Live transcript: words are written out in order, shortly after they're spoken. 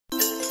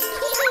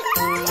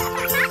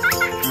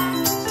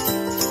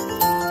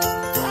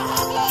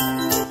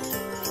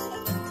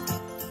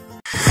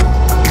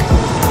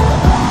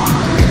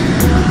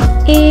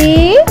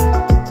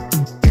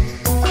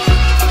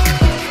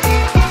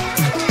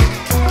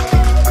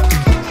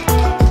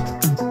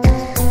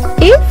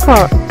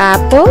for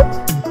apple.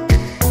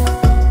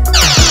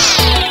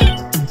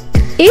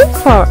 A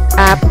for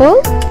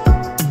apple.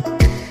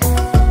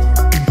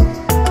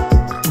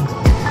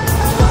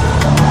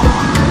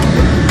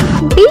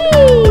 B.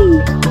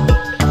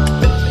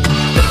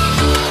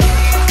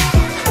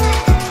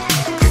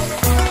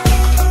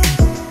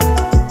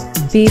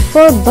 B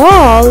for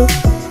ball.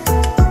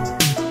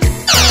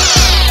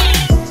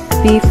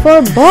 B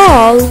for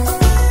ball.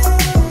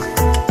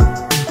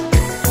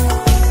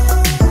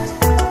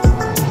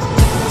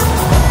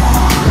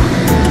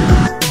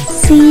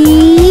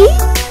 C.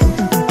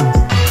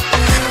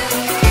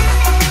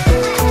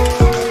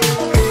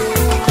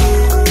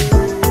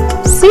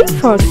 C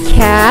for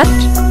cat.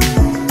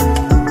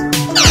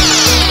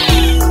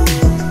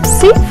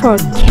 C for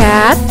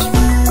cat.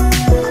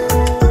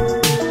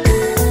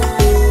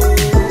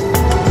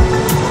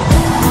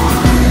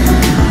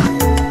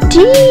 D.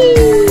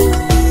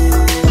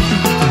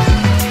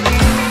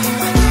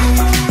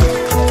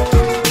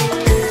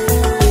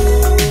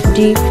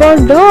 D for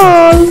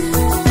doll.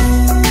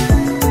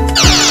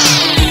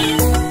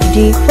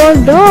 D for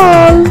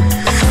doll.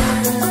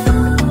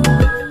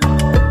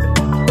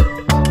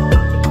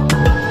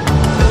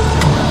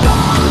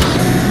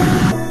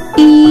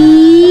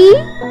 E.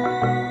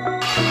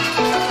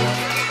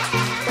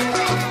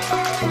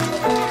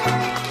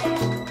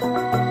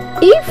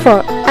 E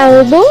for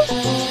elbow.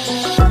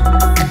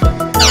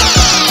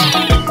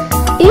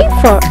 E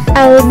for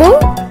elbow.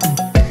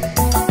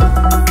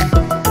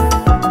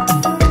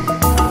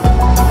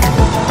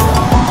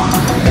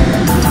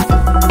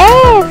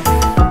 F.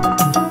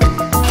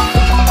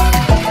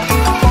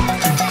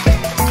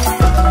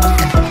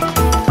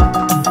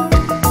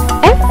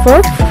 F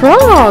for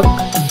frog.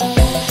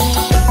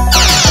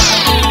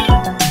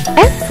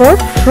 F for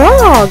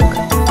frog.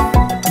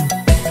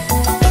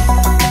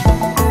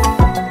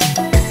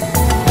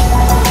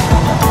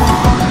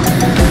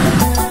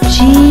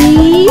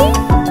 G.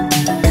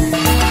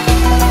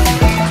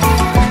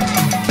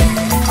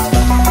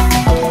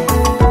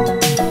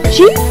 G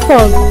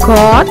for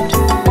God.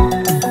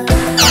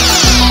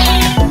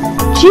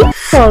 G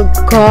for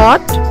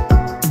God.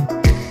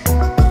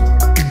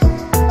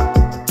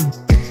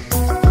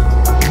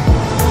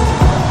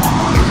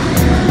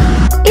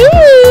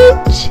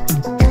 H.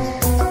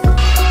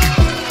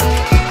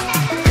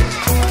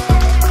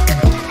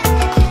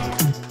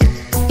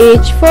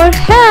 H for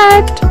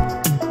hat.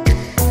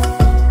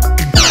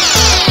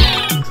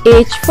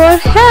 H for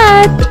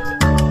hat.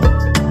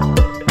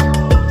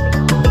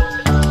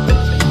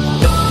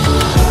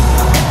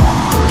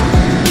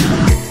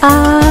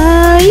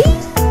 I.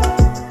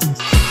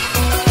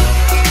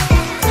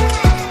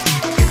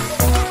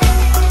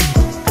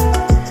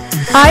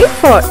 I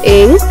for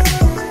ink.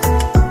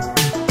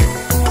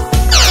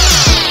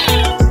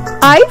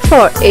 I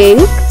for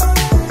ink.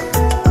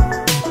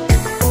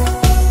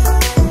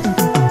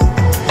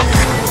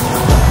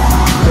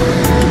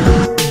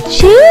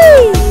 J.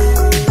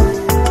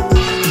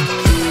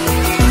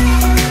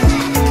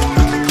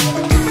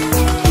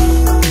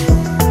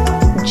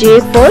 J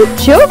for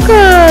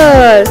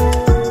joker.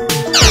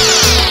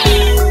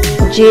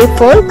 J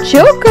for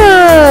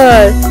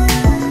joker.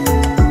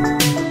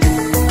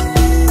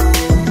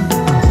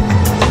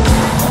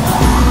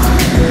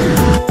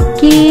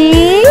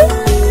 K.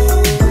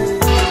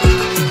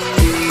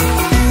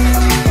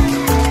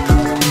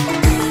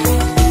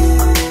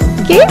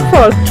 K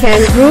for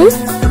kangaroo.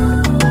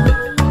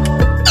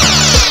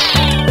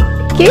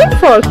 K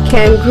for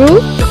kangaroo.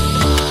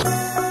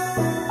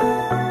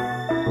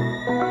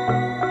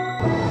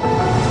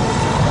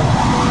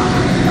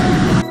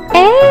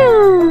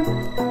 L.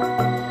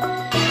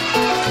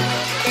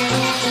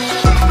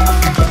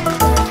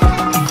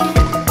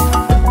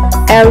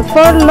 L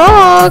for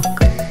log.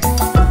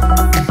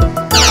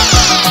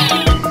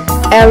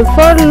 L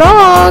for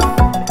log.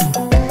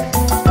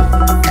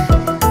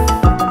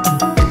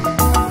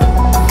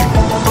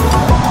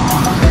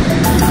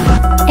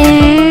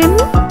 M.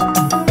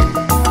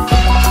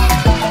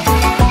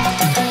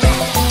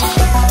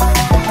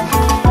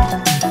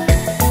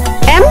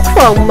 M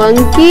for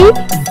monkey.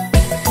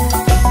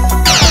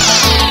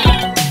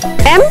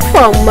 M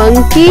for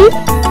monkey.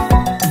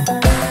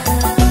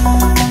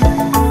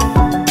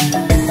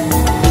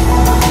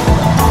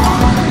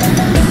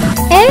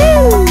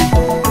 N.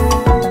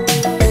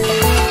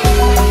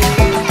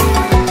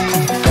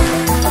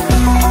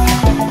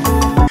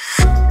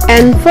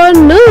 N for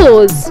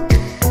nose.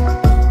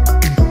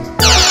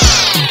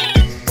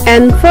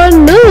 N for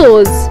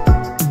nose.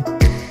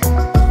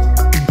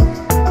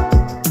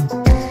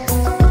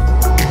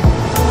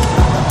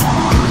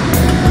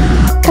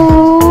 O.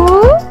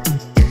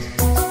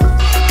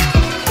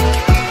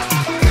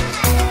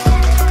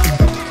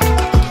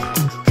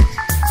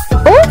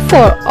 O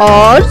for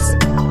oars.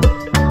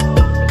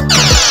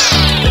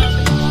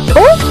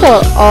 O for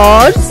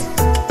oars.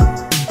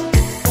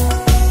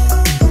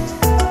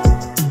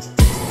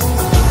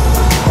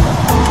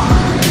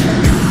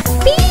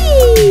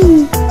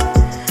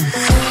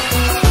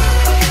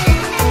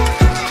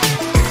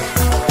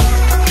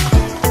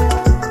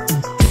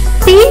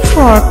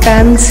 for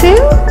pencil.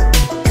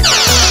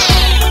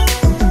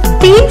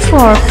 P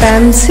for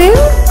pencil.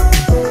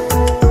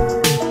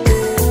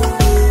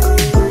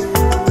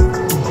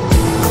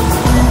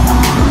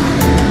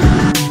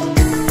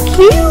 Q.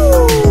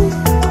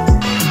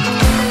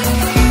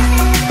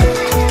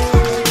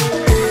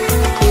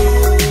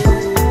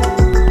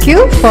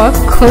 Q for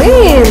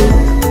queen.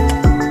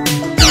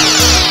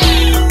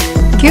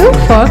 Q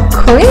for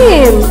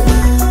queen.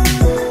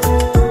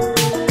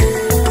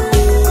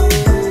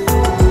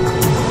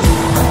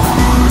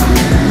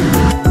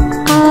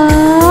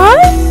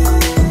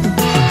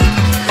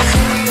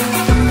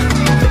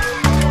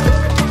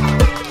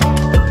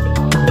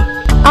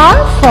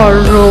 R for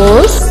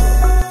rose.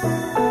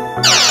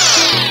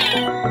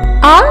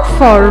 R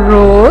for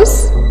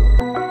rose.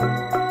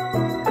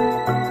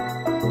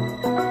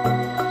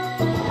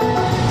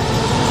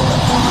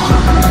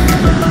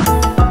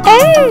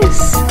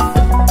 S.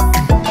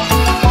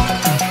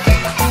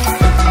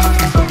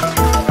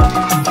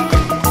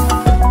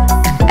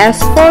 S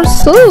for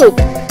soup.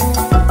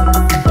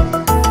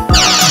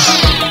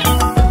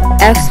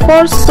 S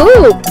for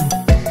soup.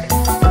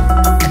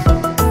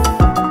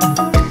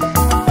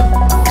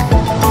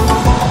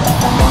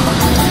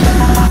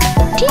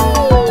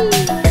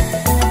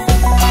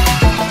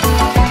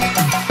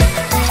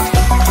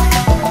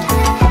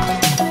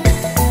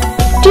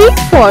 T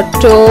for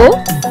toe.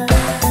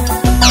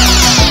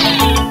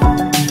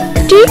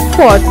 T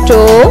for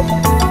toe.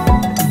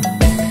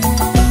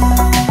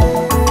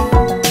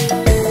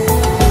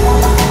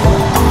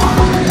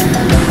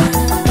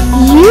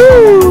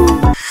 U.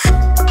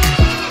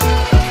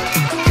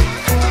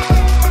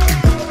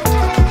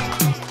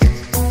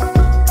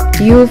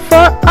 U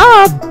for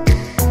up.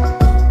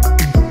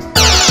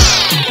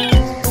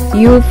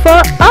 U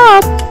for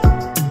up.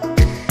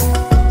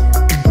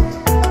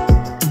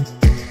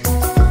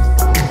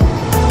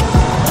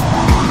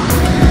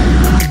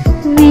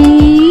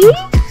 V.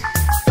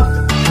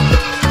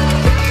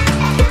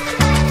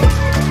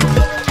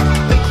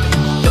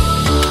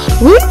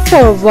 V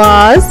for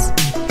vase.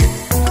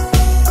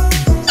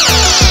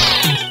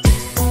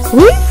 V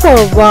for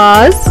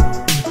vase.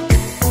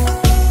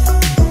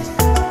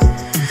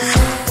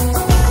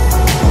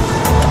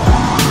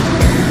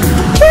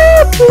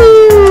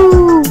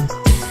 W.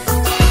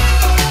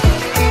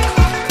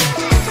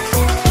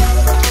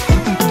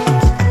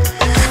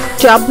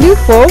 W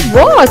for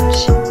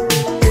watch.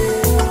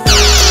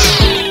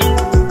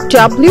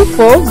 W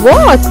for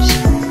watch.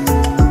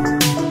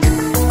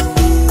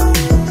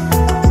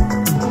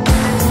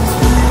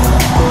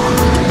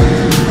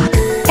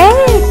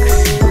 X.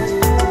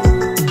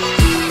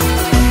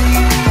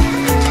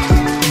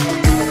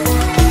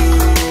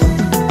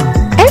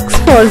 X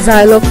for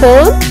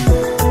xylophone.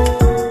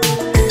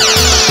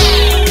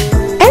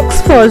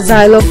 X for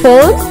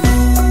xylophone.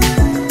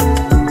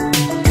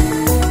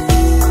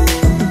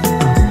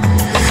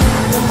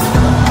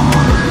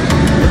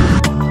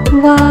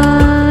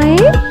 Y.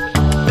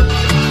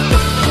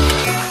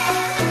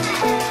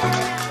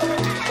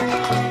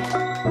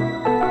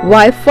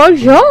 Y for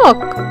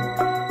york.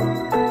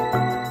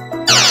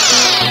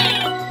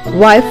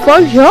 Y for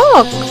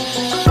york.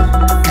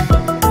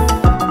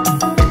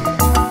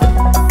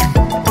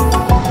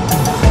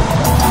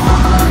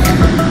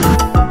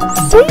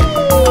 Z.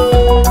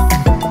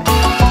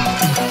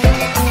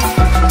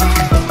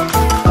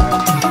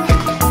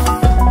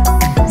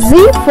 Z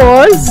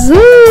for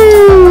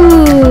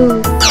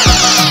zoo.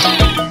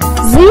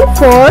 Z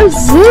for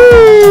zoo.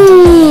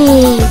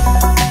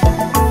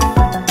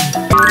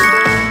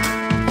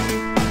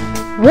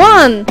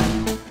 1.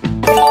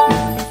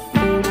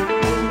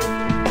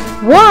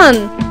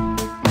 1.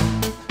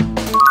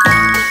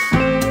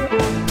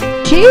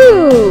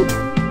 2.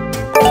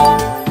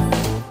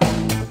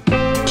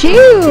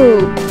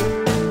 2.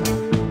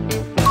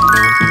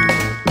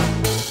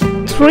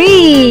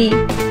 3.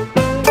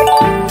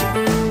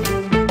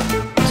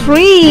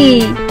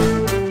 3.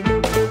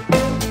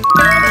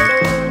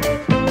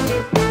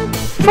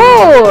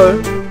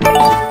 4.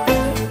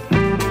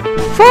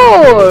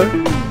 4.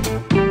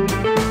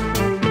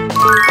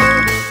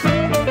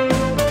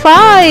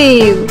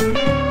 5.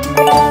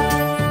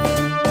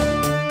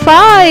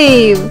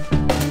 5.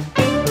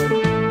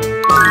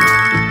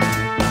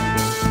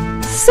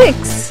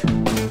 6.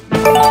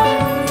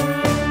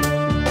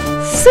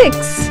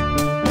 6.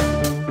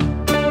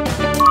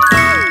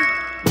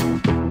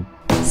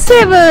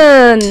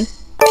 7.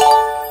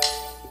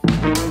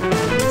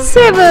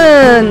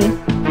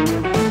 7.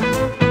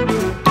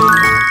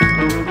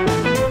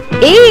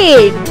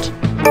 8.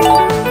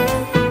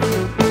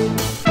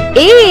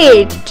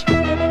 8.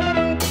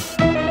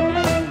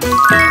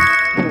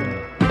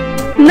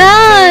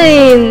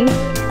 9.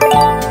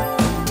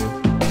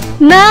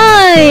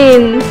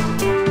 9.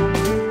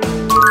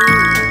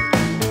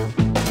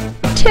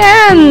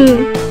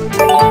 10.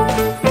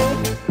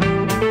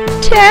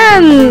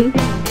 10.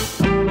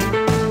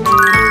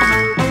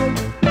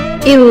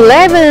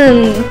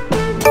 11.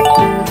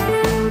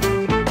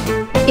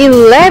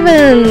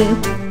 11.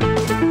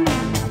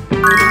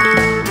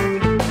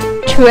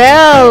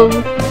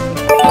 12.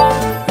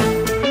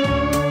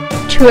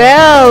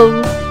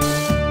 12,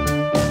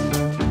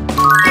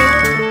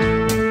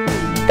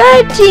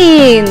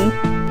 13,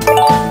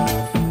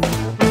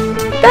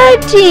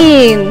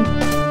 13,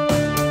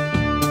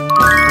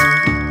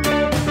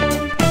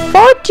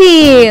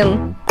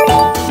 14,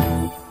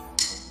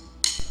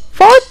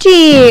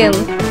 14,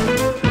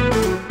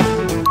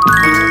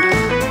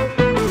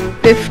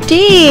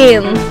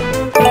 15,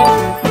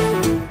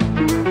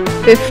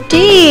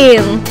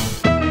 15,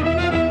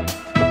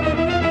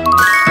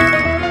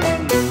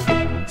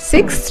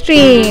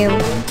 16,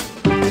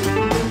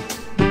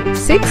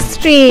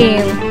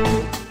 16,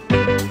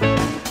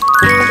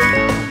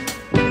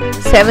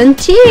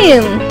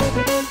 17,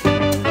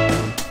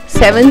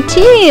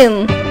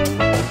 17,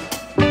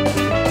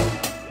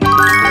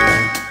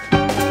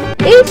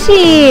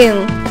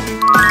 18,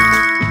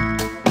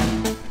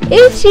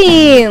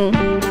 18,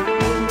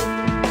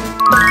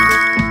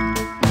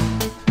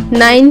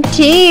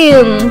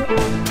 19,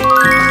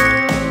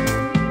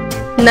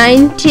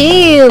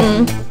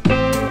 19,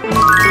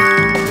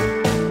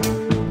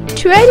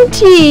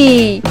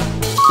 20,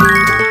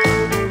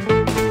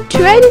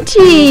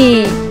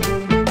 20.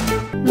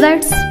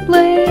 Let's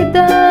play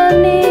the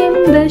name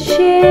the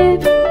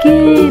shape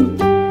game.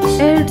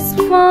 It's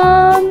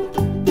fun.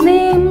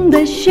 Name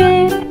the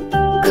shape.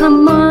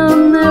 Come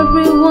on,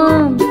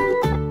 everyone.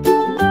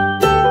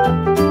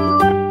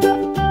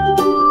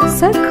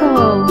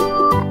 Circle,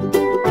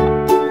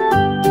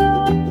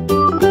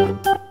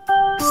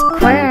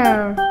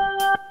 square,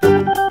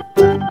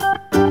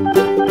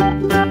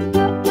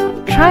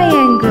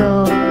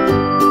 triangle,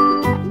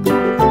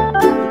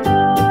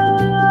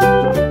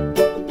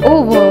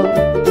 oval,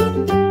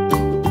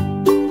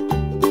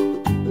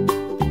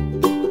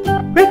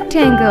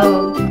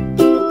 rectangle,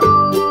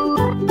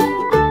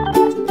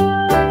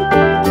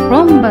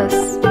 rhombus,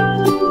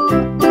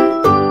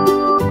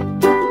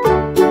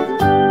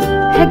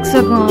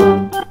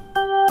 hexagon,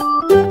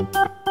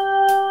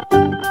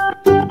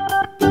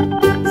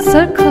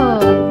 circle.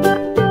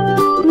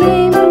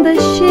 Name the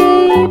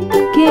shape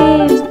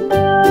game.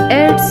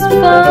 It's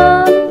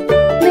fun.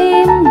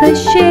 Name the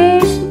shape.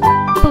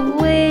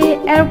 Play,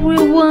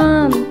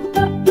 everyone.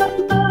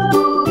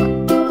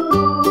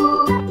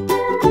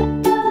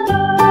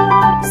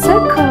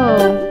 Circle,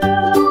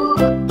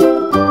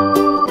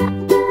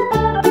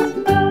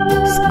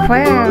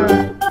 square,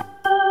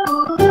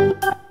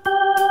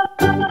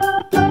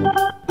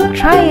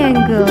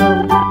 triangle,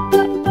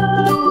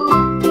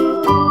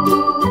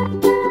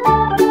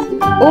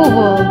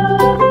 oval,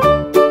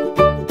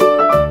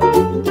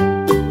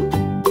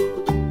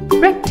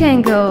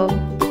 rectangle,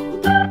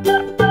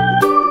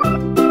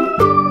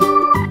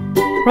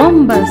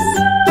 rhombus,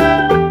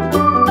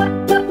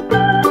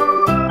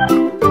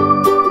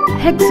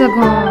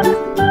 hexagon,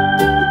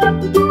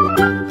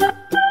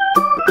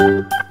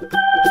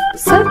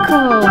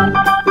 circle.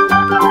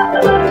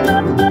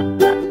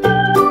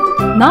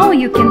 Now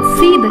you can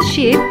see the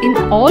shape in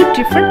all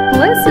different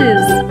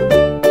places.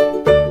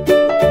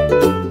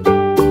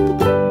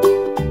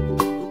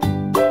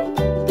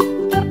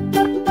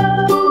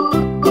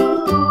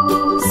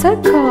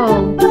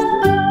 Circle,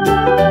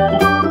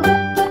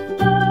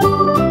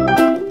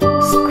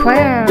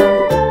 square,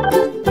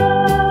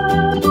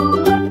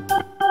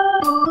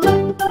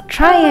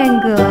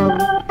 triangle,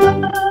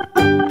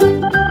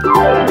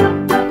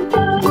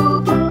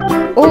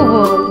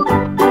 oval,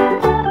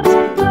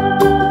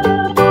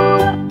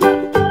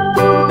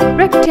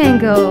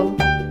 rectangle,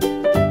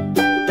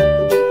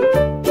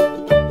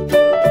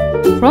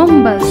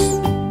 rhombus,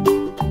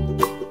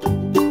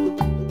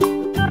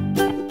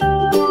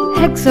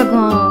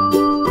 hexagon,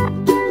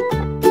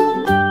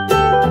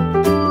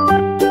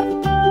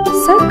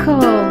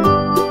 circle.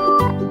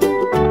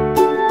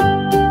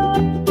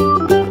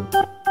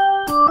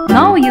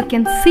 Now you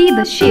can see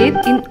the shape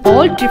in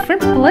all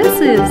different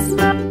places.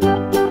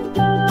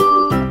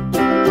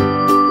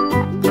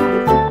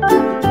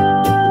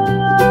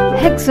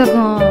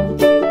 Hexagon,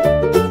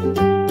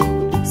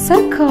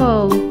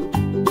 circle,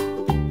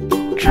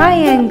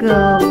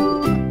 triangle,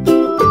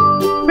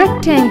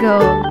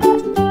 rectangle,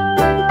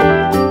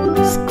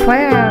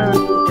 square,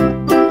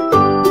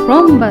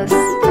 rhombus,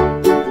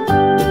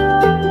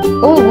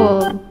 oval,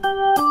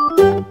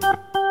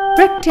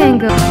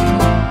 rectangle.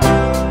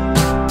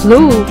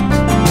 Blue.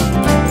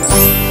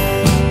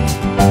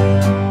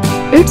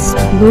 It's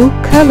blue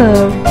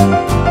color.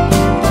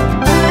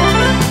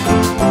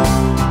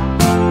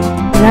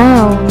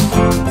 Brown.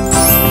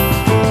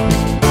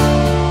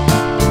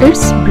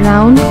 It's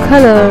brown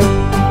color.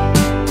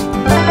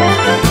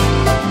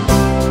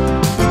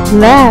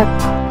 Black.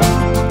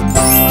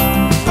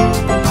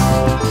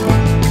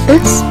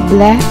 It's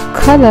black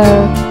color.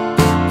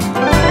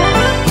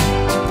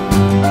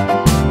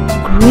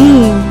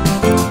 Green.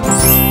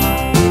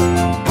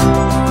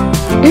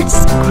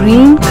 It's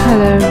green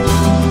color.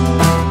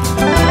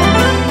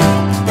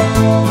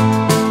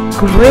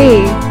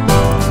 Gray.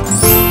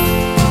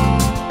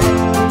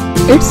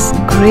 It's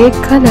gray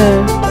color.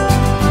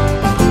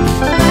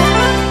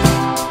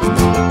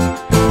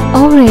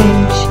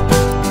 Orange.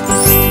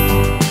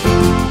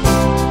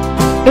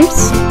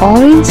 It's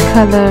orange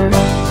color.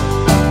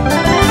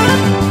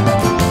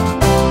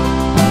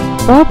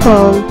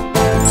 Purple.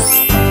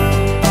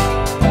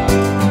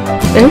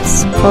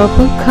 It's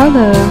purple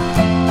color.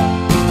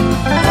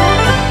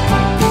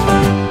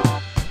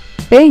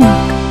 Pink.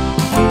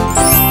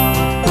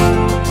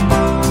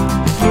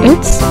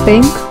 It's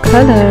pink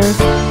color.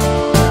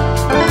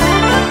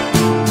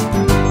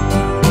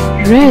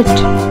 Red.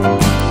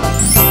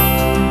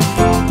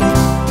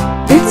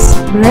 It's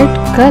red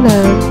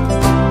color.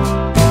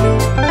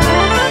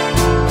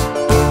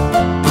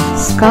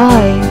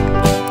 Sky.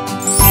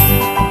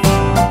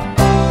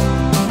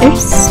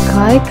 It's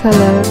sky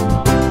color.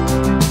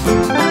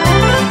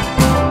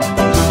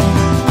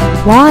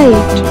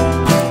 White.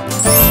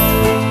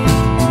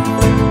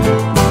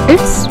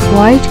 It's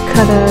white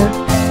color.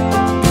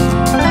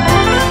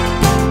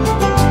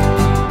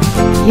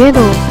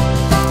 Yellow.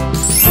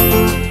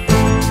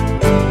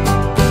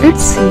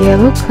 It's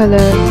yellow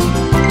color.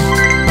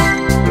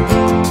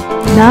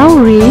 Now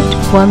read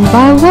one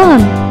by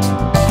one.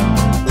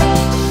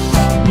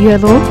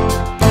 Yellow,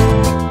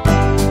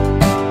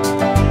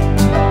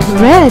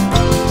 red,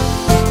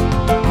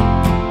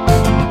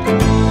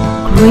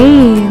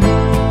 green,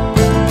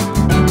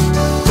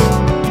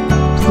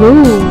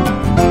 blue,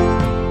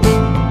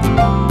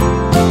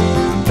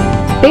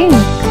 pink,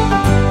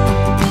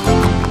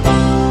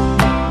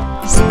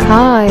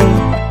 sky,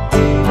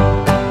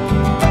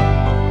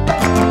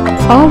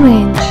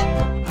 orange,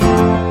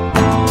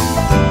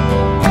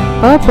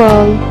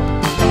 purple,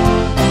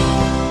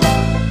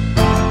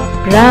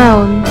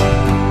 brown,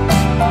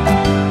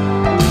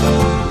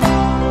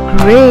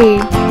 gray,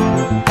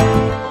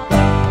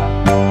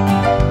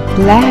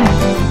 black,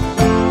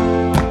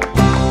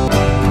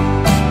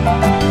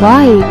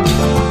 white.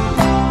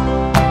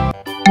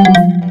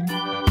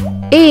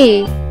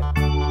 A.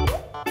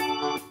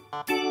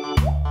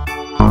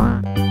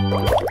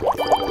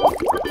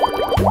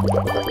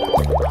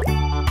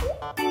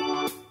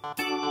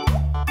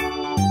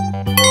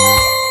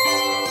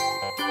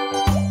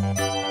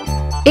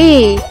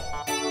 A.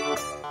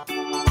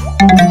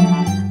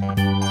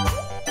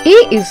 A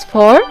is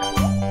for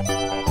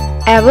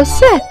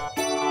avocet.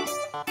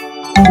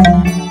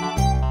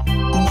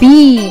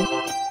 B.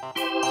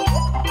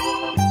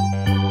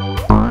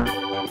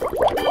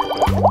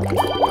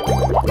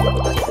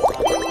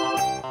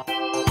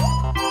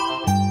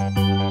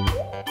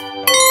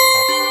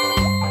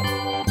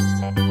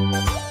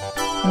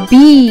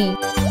 B.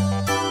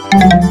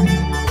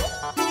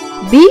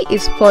 B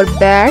is for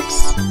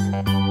bats.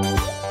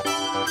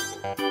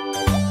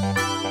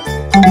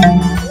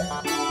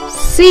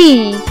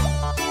 C.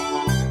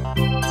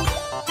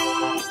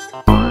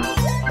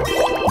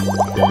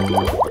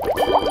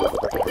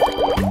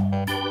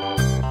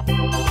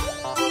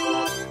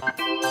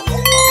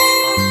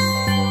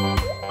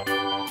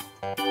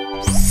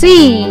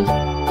 C.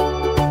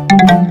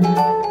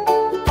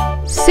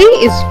 C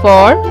is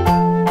for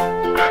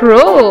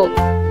crow.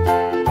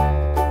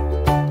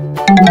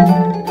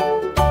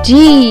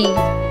 D.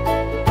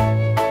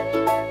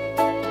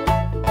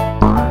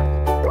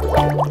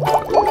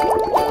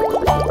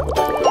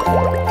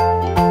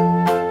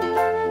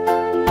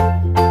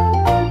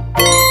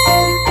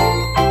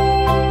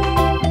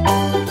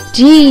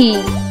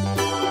 D.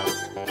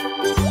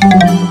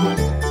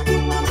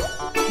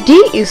 D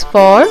is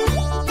for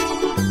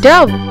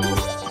dove.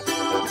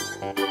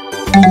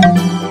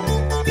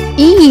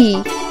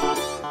 E.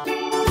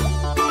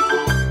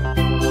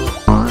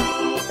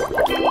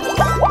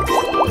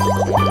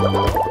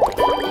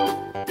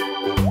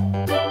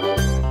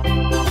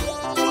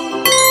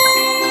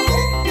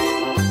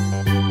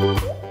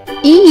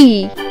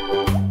 E.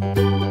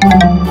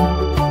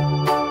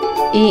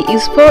 E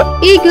is for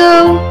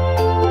eagle.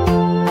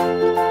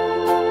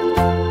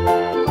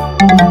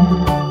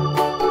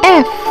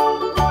 F.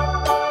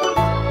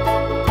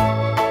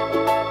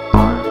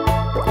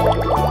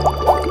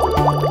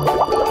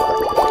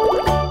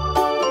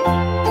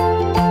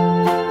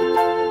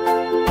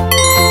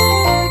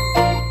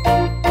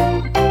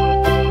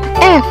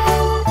 F.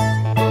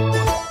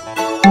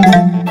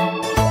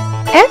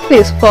 F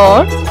is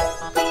for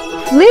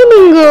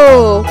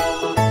flamingo.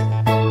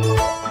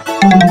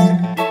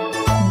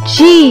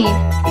 G.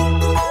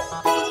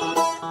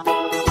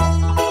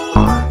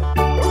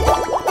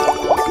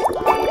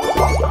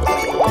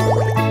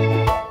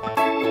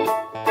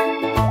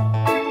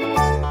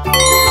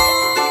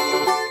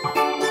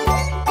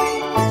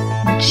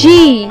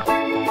 G.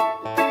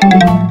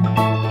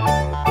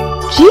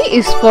 G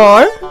is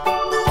for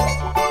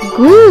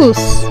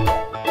goose.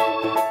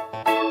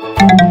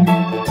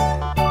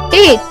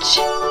 H.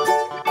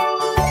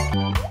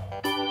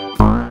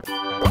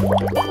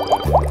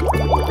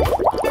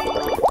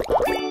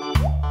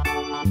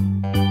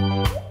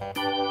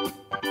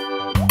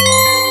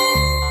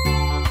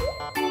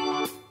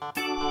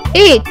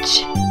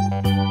 H.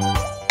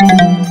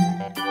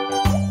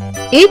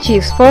 H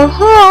is for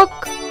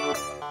hawk.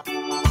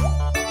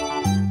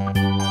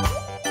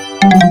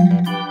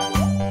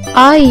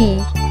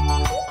 I.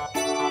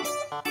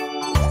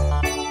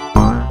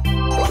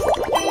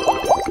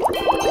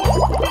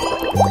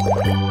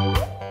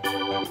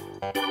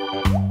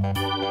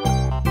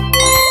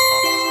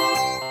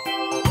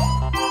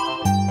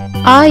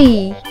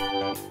 I.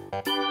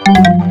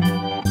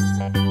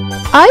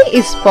 I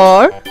is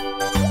for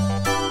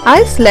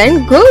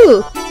Iceland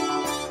gull.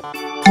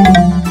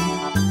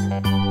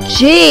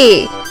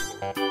 J.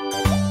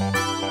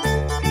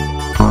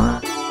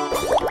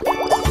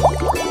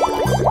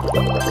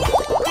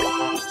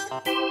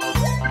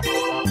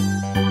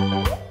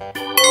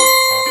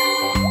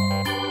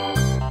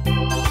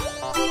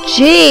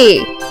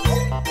 J.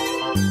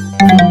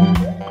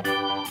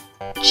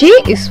 J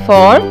is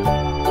for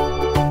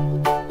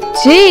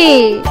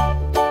J.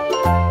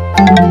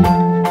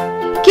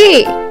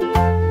 K.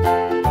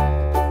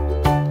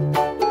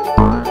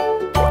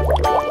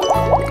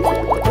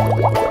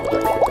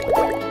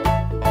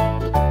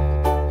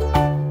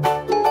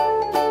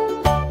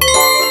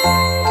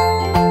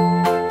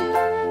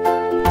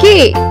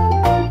 K.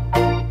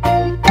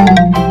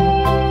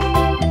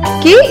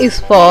 K is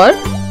for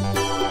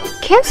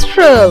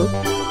kestrel.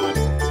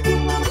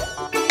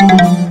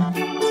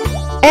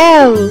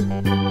 L.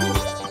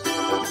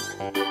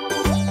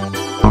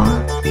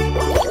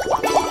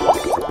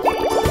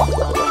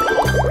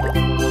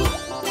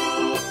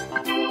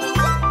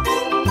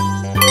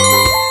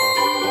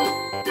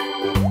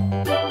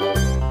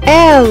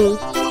 L.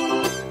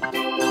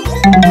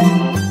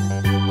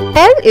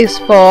 L is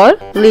for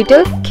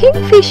little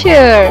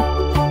kingfisher.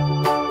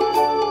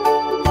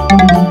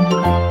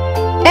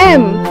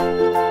 M.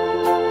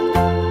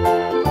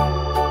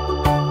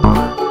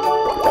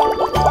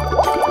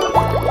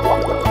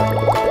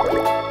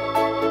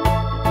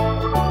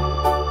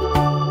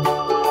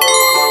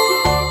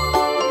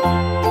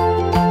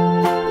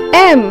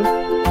 M.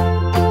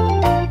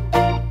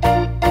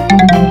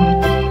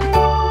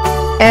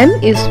 M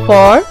is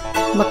for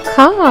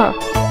macaw.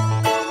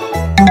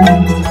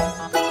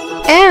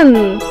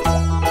 N.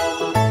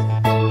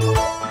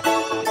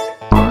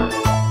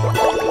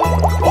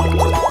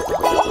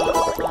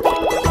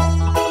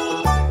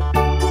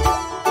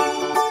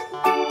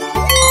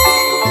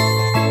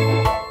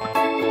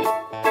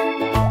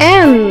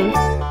 N.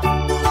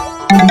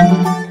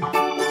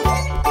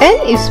 N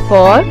is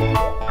for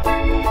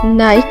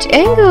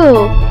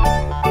nightingale.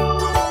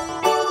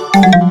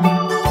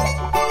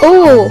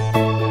 O.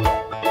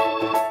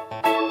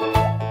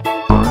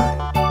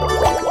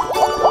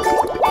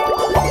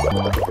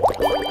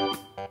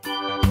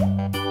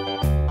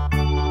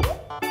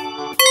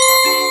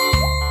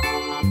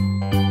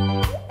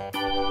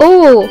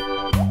 O.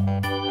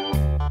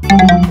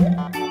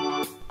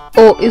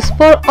 O is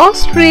for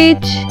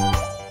ostrich.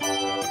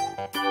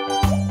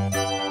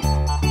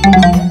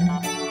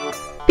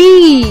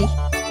 P.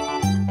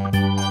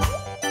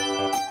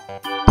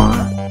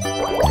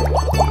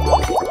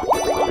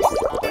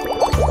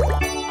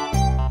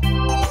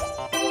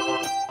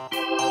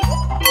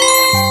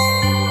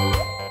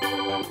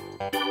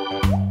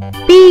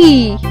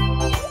 P.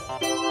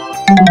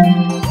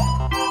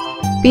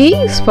 P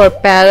is for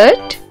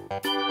parrot.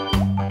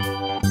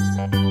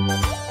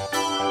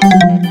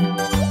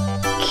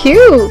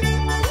 Q.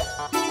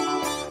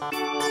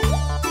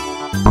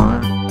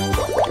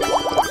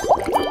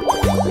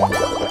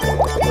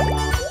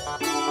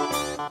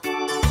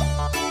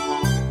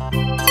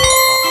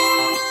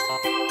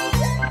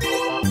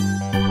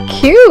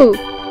 Q.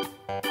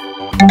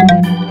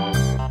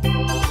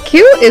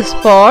 Q is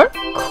for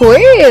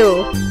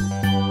quail.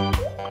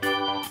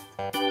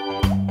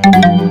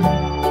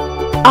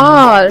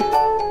 R.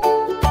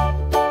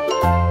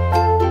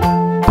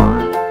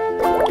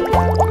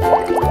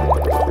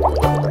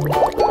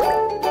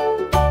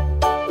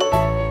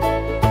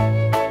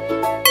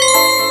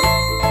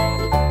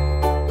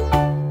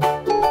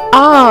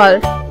 R.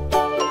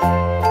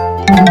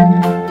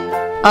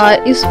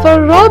 R is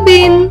for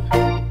robin.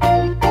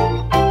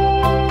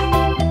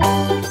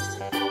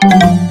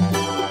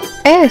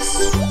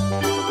 S.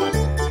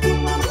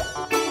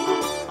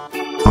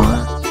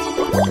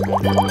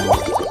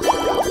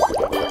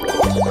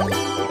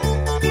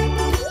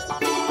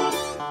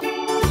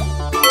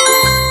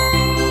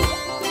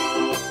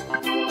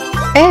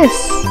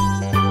 S.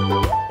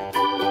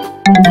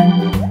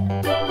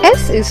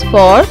 S is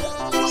for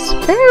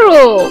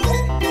sparrow.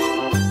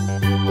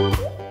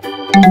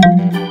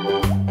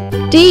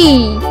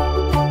 T.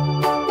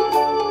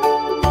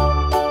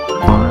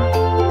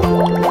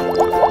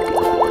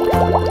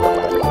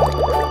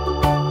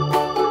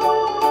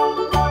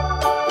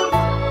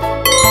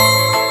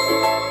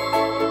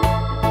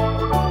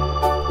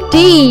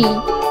 T.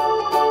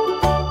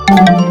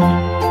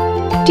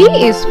 T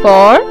is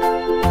for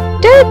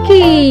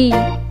turkey.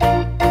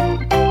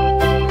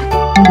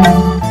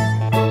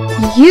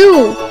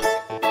 U.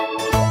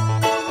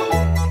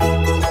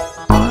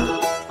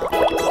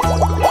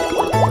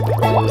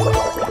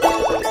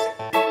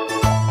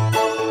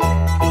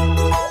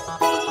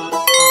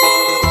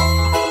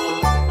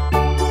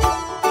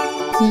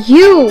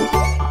 U.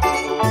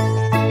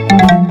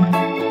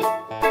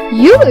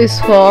 U is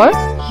for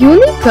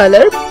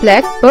unicolor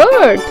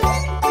blackbird.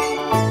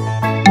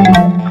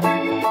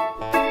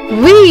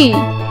 V.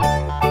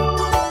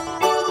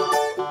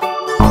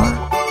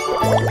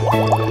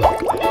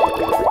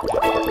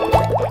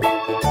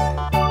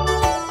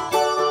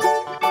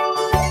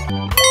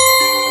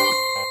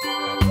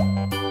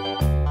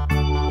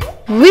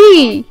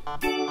 V.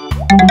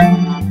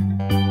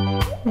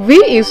 V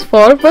is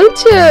for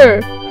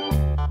vulture.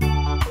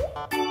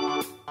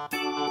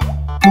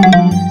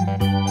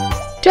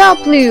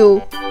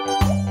 W.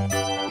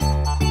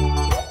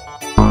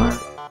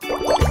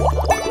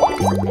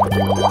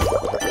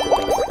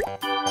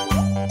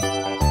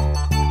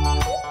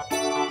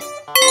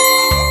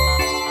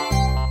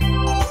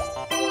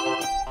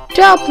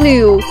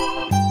 W.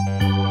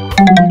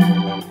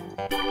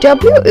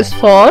 W is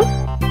for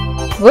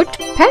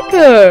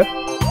woodpecker.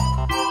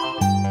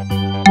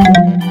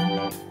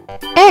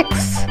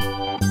 X.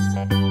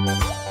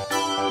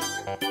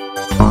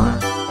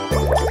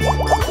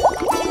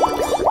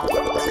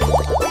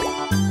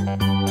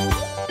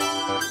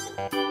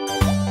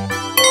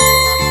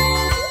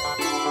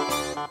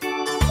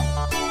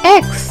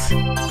 X.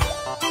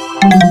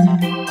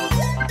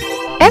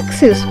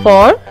 X is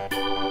for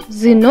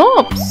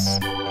xenops.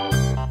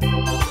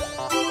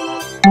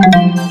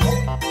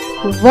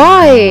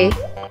 Y.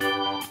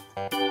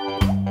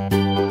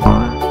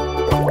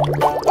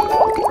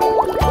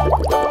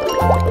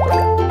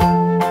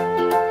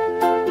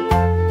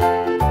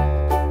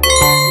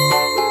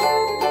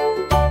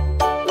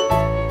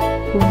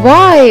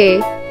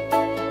 Y.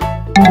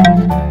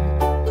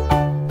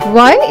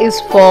 Y is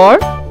for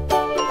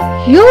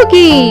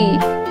yogi.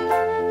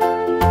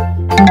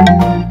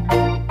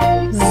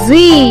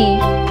 Z.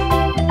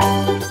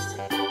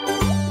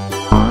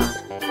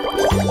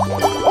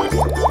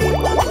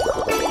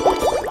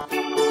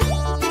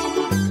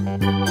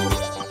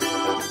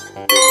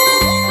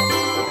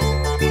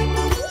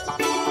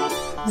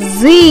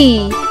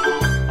 Z.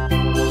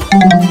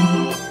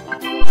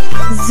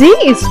 Z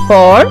is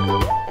for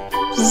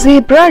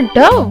zebra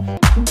dove.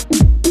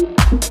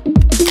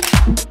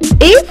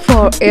 A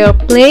for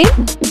airplane.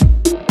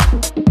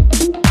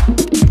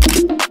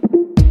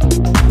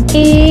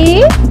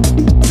 A.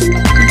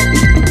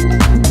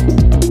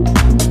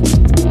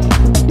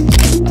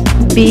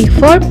 B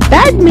for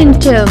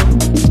badminton.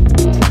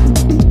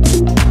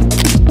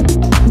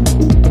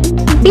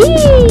 B.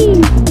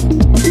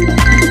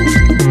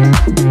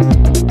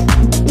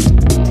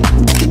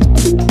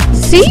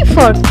 C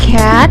for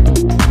cat.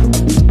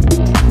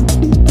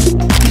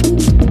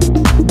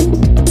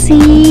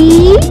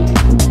 C.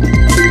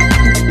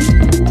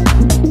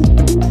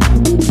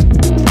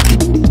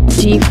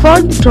 D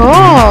for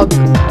dog.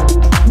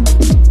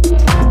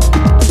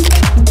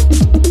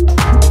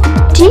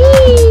 D.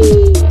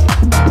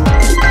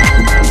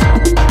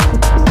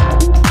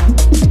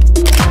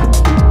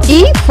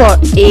 E for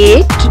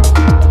 8.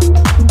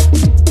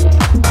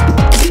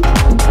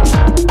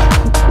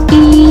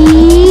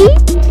 E.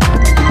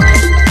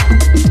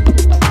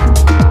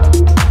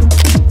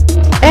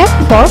 F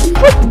for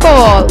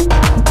football.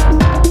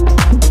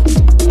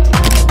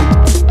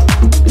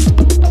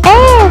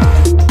 F.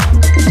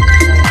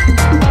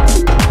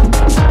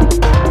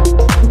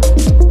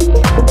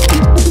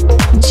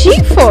 G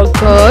for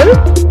girl.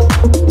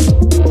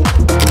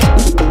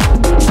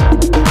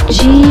 G.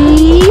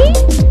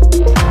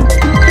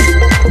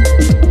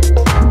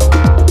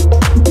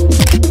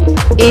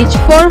 H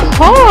for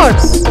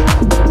horse.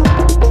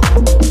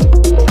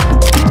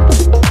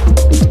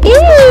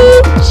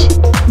 H.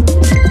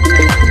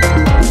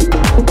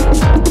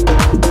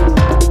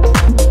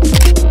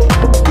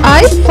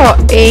 I for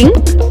ink.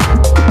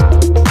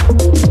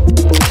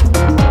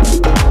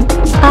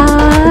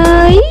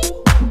 I.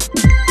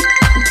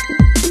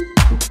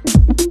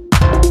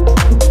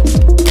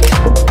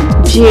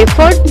 J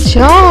for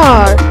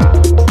jar.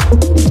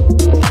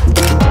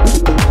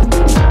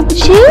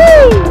 J.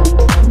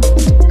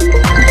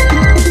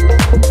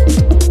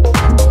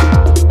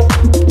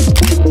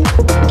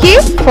 K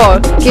for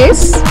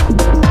kiss.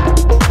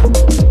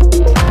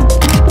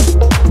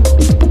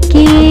 K.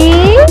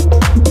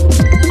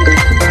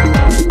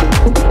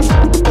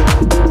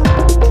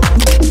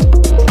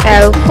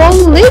 L for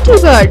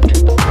ladybird.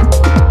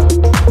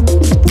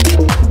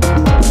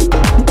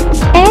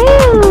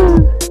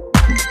 L.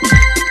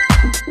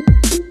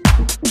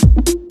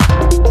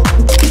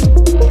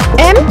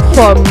 M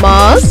for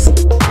mask.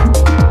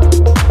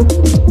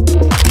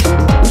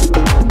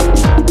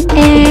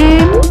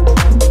 M.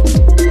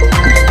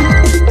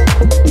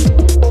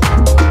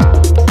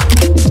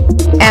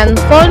 N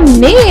for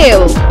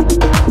nail.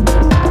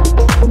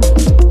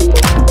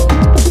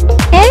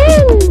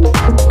 N.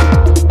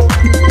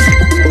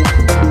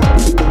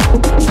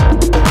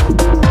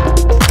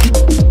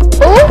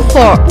 O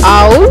for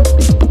owl.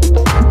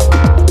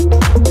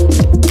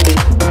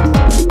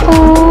 O.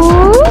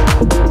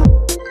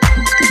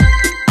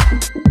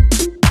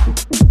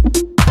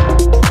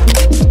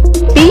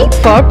 P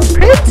for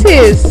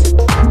princess.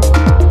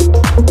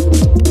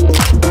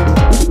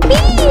 P.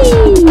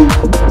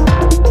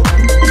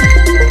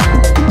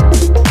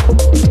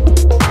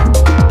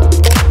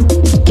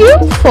 Q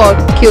for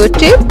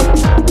Q-tip.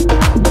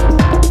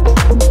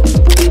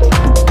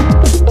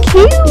 Q.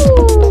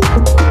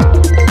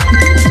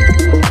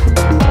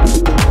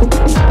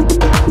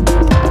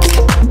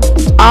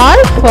 R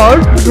for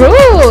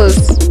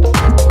rose.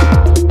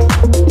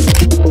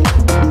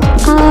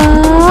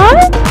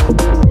 R.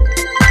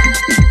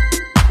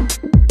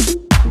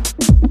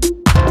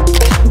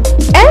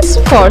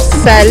 for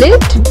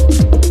salad.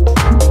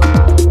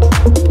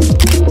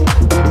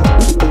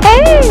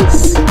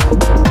 S.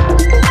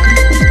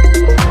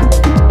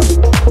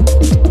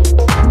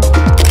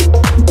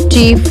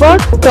 T for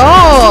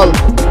tall.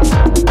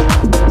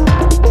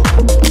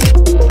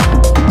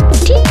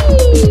 T.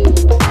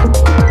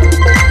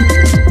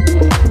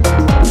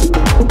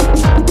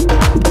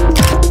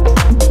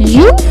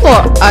 U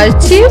for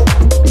urchin.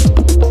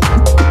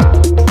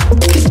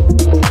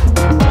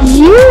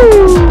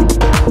 U.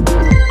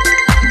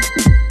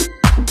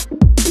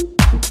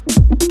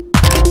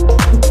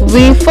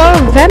 V for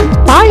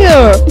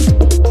vampire.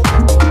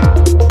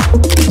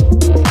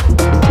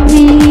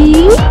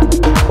 V.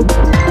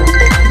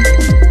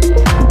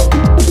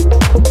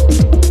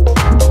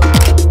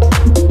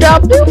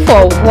 W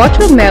for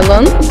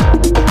watermelon.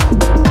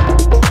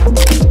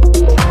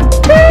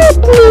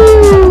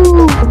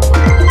 W.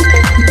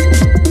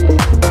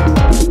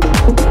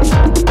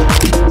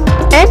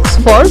 X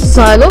for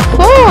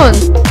xylophone.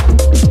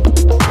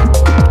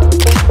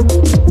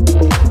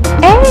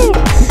 X.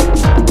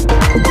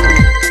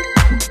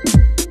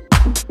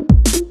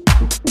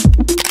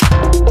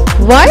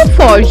 Y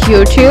for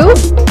YouTube.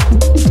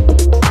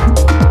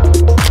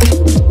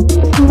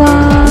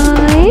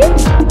 Y.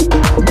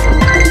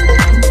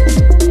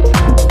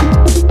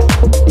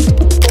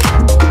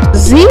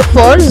 Z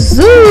for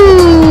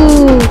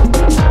zoo.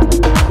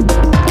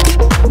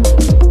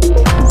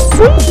 Z.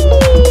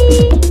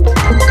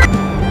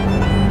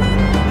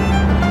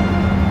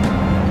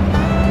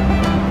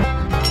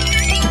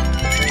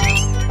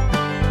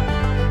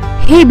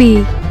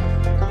 Hebe.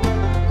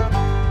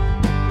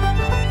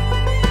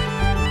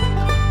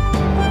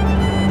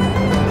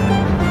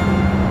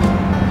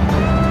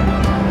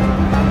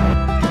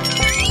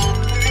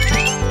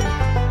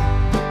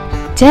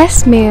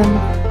 Jasmine.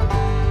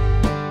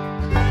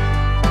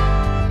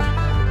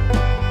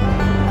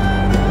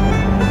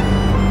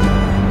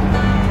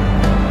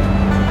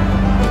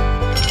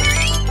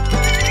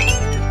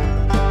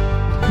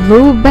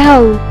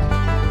 Bluebell.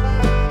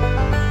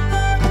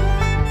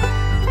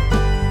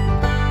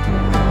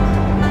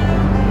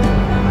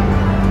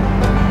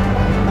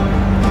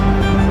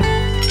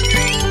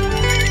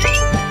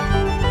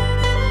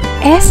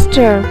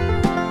 Esther.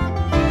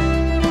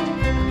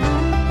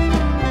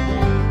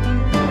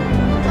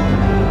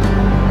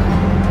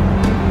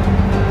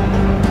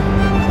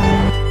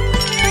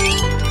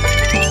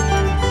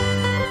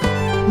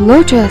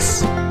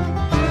 Lotus.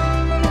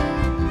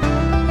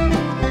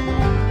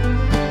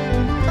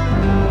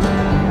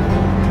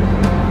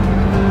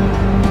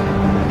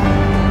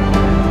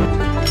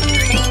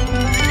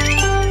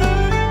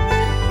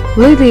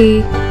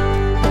 Lily.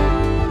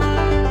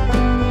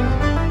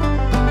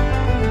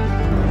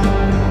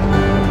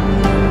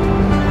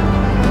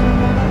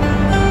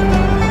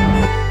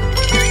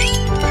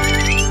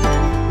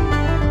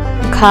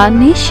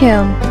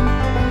 Carnation.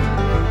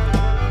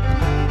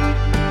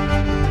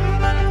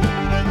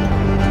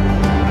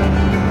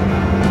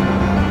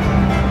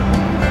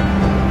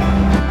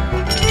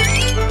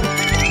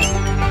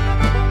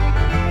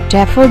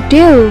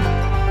 Daffodil.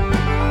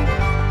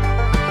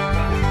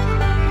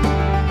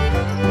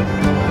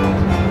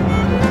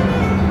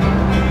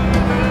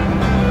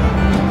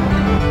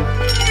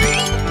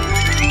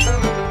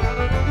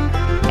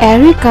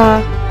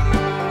 Erica.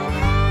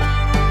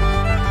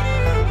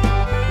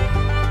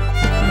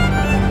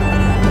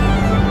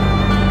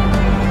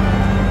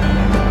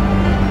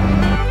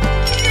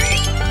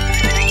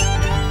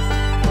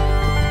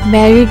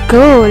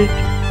 Marigold.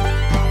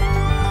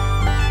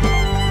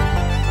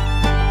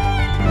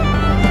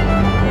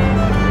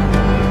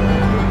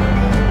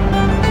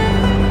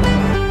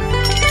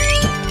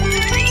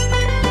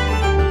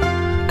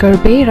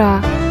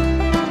 Gerbera.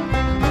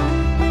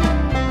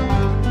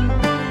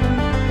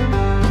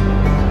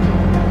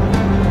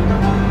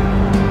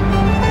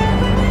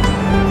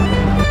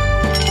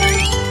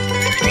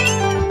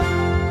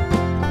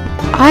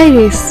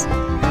 Iris.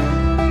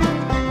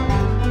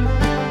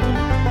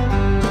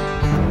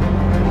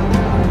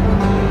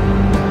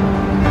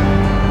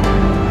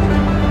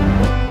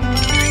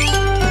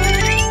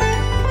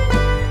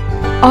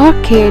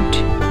 Orchid.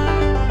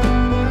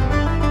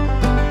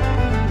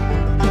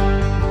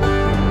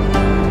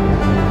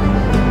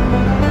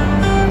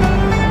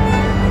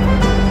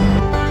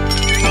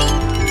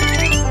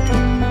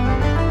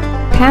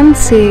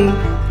 Pansy.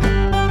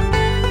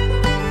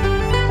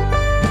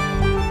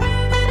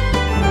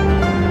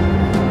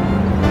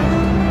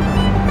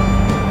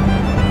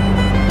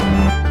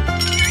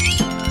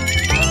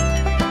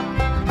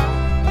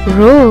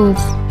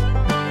 Rose.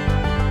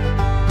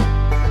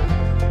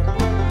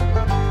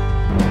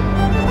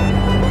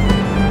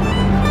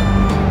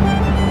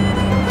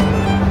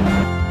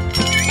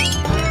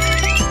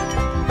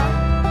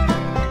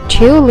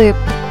 Tulip.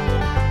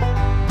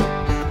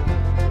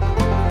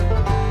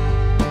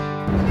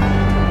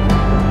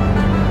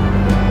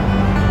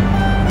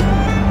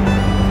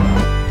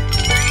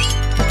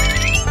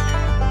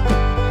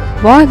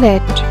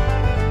 Violet.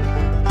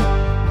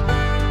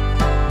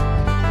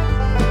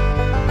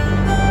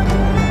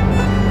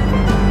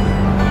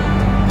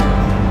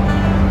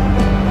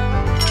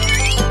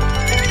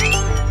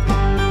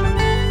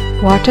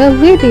 Water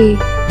lily.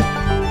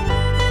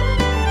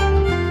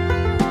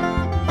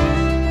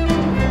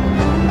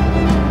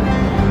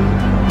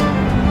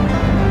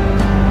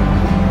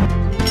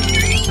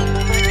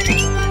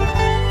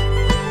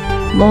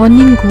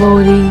 Morning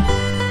glory.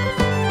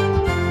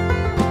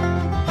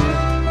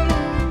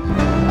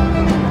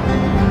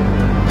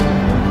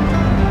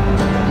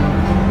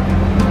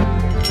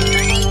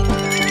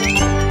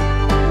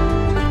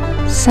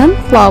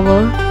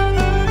 Sunflower.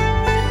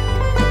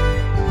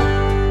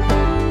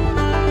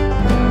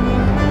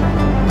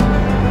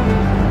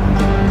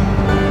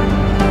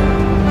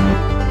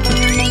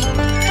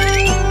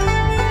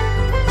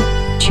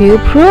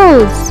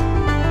 Tuberose.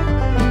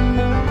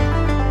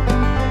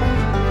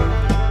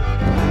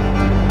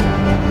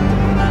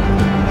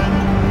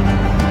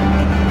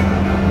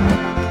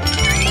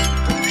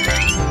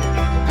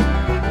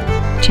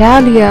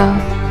 Dahlia.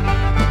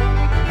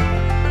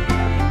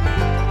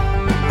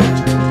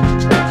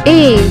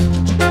 A.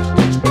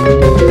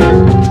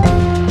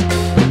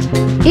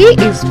 A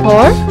is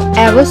for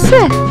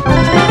avocet.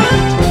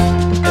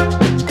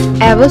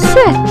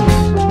 Avocet.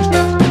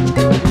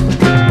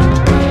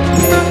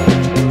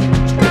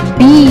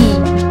 B.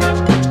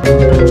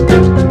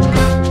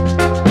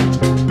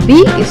 B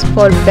is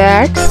for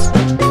bats.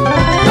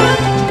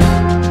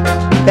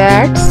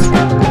 Bats.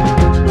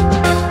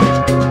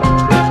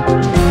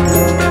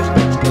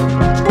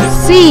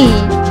 C.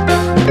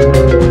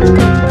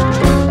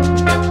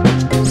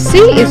 C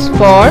is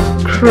for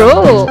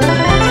crow.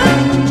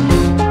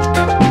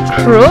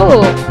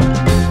 Crow.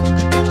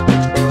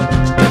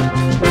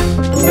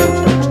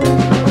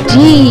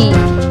 D.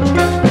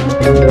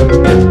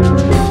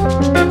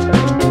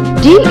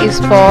 D is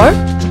for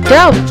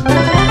dove.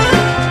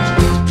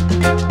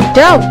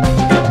 Dove.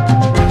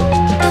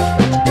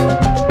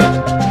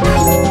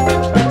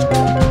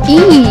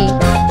 E.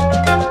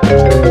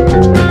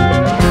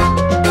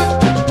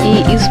 E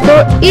is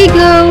for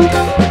eagle.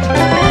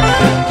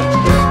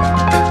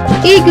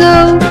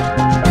 Eagle.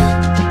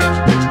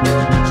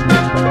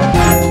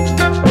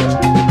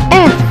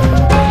 F.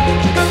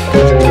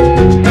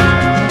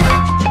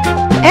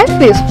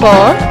 F is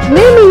for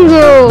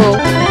flamingo.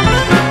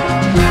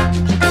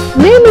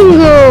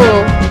 Flamingo.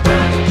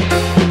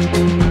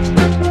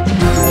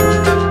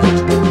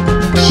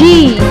 G.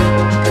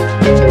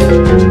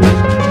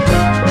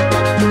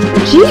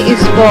 G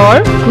is for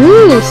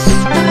goose.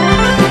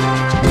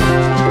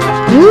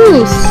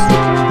 Goose.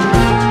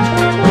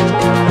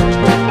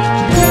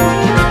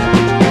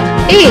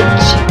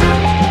 H.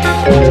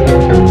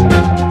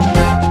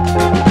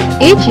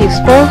 H is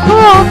for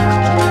hawk.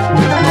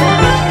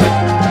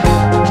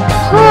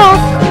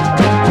 Hawk.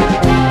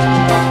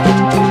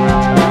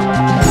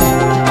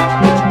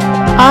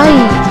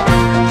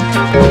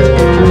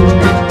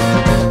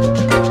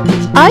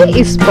 I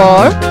is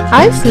for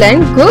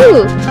Iceland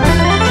gull.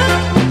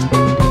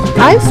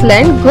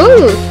 Iceland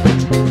gull.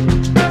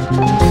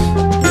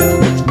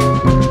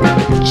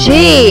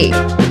 J.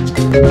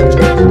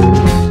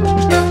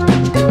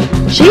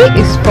 J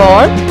is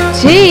for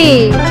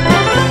jay.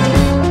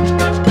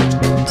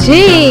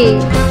 J.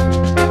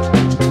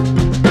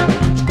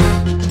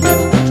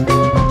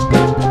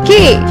 K.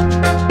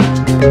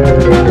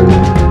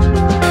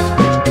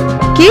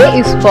 K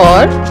is for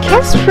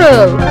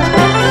kestrel.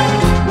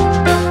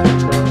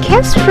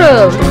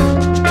 Kestrel.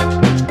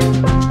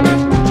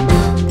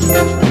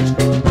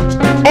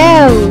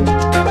 L.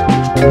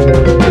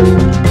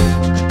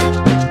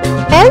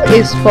 L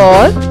is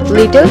for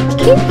little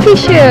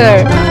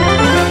kingfisher.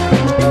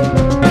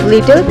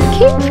 Little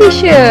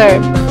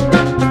kingfisher.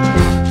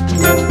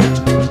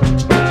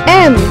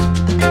 M.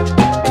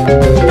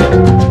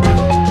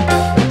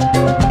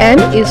 M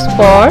is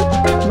for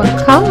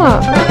macaw.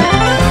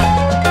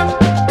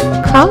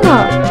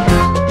 Macaw.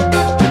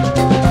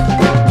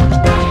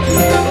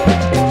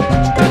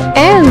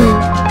 N.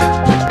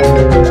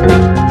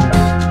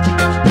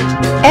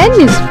 N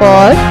is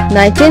for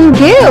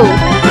nightingale.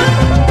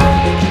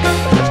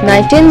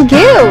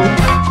 Nightingale.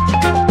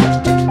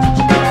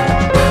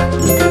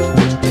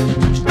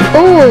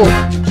 O.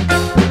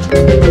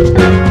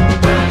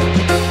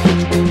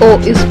 O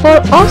is for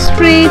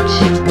ostrich.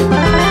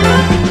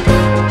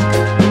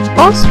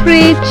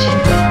 Ostrich.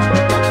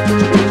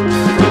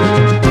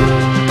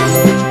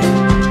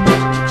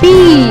 P.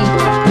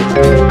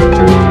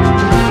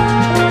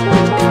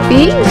 P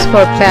is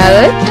for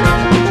parrot.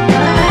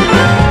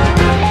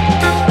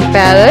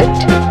 Parrot.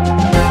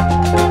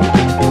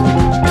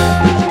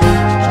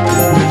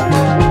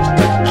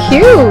 Q.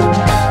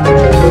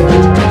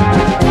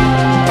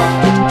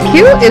 Q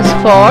is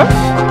for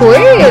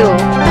quail.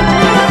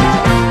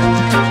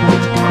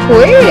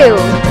 Quail.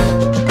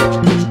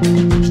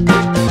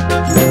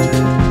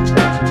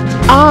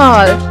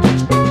 R.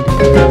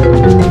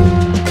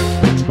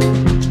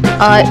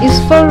 R is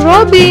for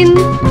robin.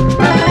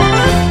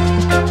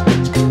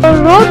 For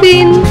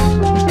robin.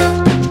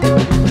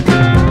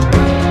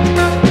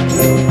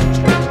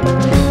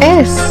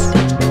 S.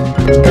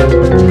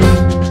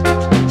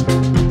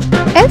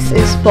 S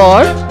is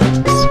for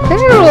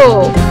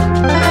sparrow.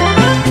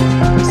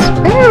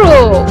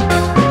 Sparrow.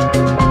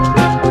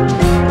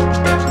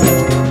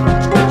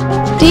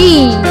 T.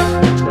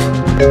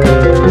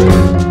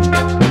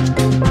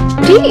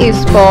 T is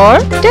for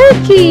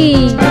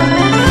turkey.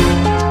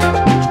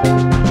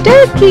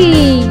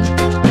 Turkey.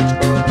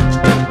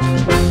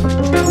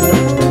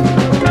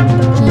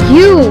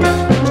 U.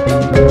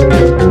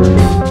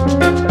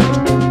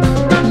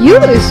 U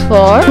is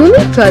for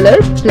unicolor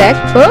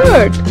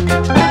blackbird.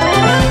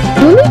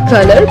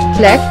 Unicolor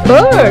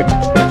blackbird.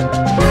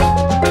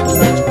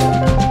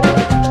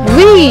 V.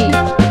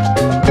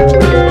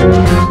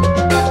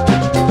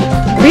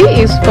 V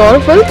is for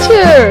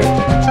vulture.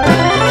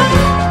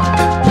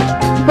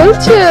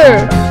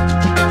 Vulture.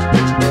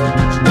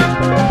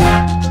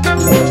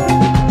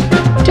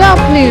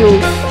 W.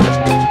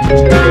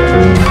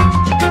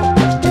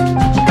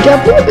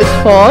 W is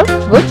for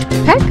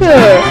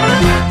woodpecker.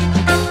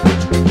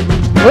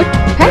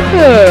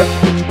 Woodpecker.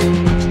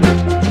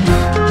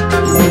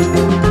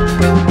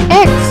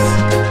 X.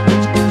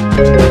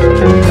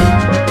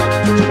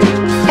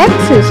 X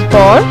is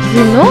for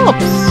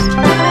xenops.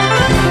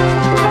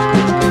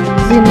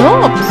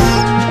 Xenops.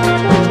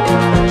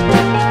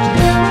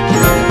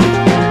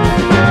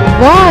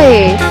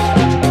 Y.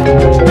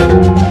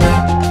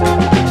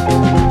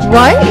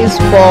 Y is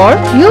for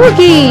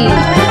yogi.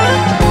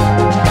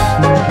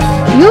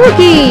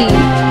 Yogi.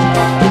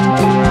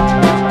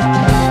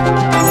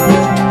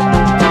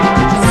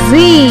 Z.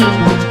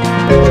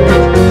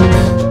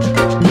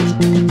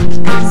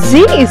 Z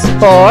is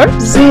for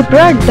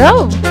zebra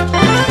dove.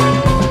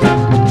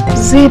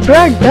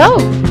 Zebra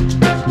dove.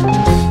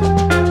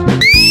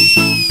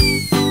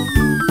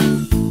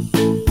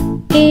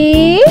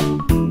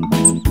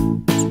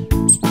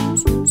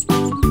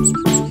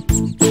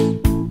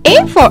 A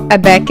for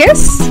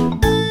abacus.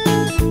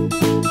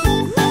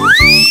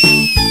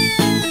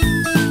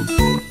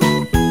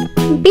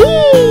 B.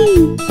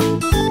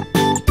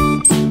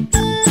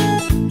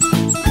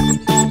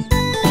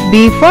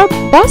 B for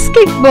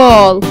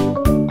basketball.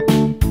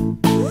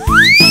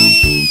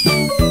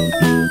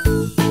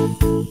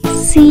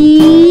 C.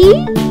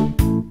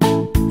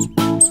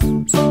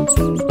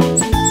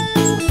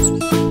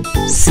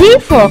 C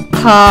for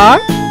car.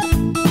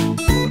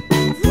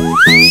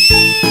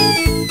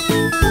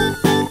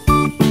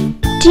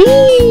 D.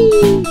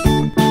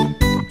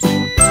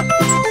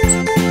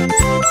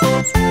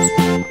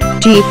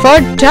 D for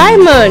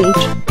diamond.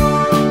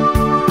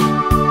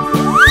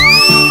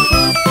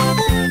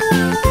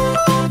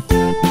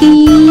 E.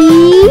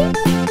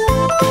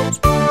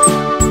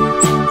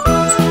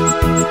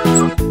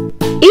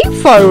 E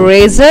for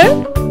razor.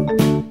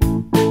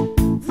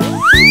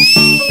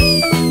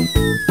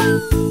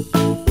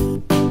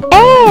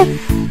 F.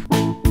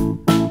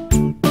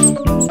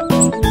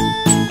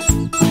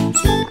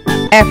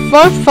 F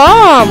for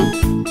farm.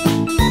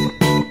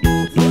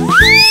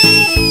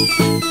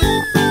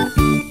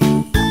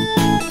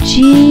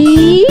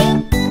 G.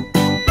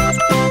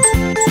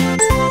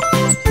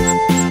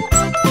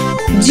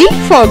 G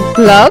for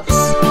gloves.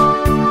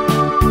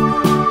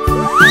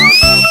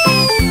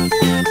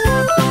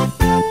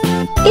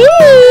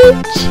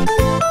 H.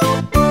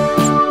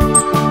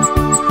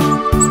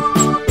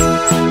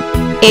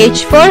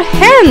 H for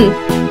hen.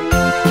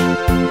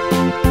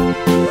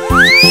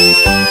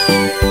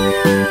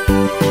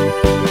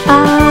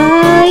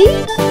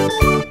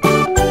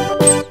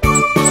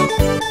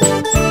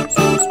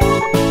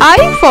 I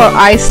for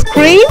ice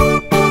cream.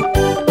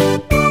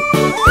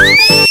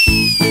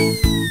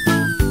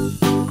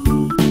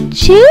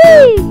 J.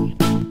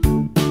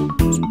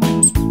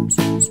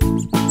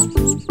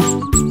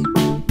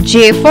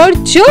 J for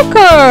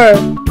joker.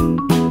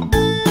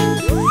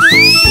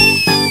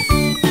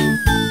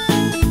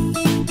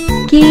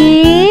 K.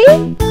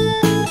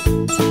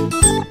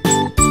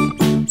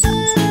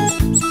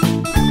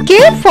 K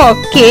for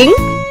king.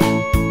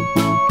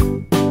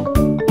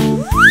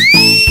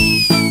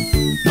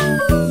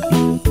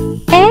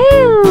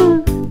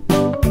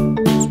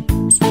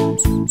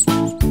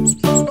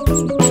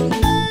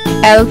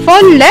 L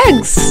for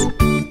legs.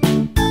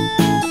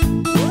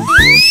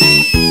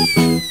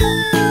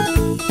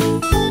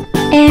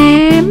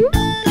 M.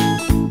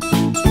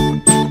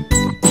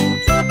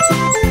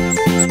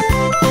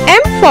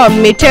 M for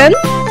mitten.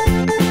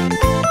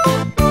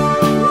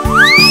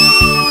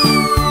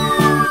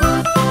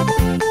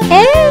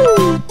 N.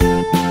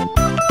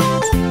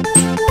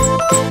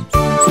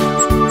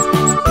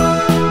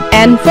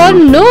 N for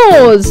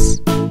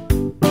nose.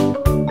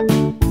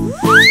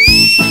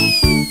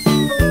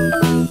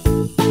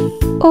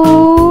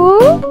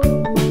 O.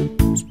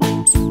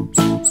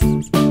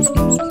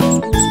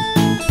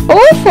 O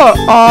for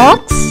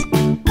ox.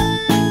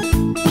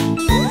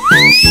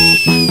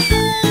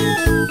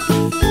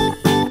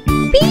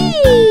 P.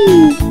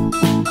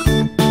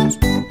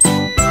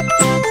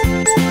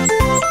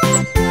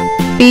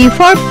 P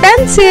for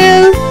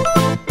pencil.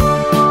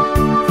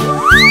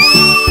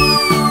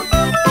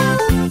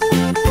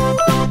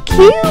 Q.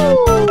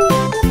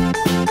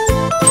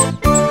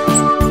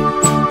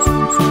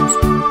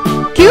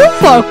 Q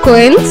for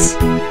queens.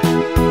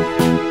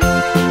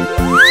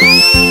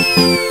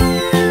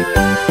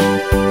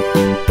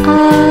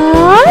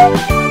 R.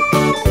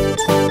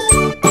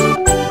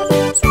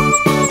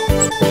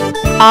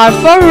 R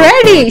for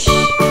radish.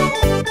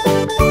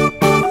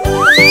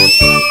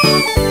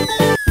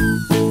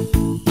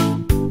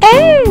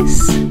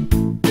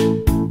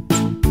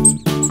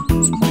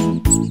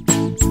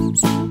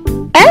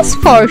 S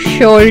for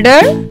shoulder.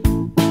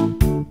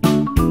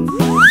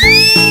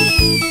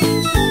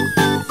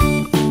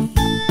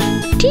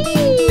 T.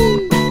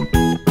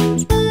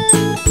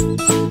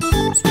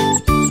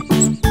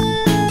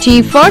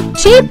 T for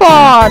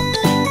teapot.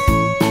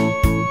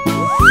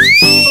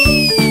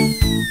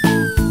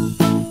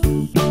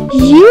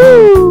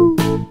 U.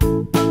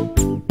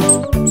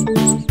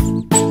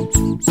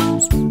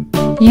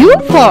 U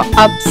for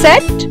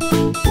upset.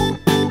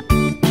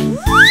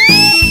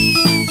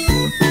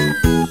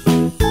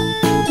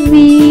 V.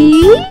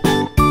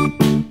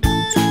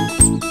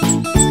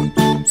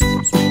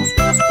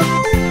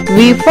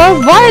 V for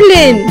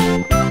violin.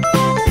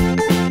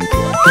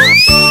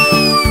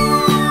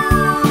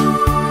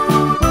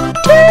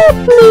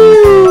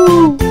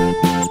 W.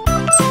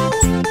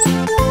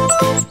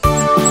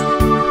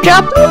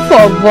 W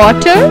for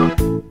water.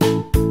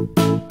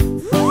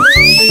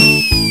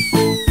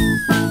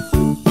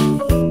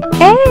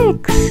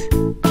 X.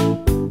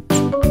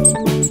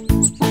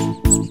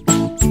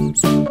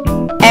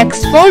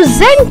 X for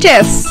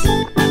Xanthus.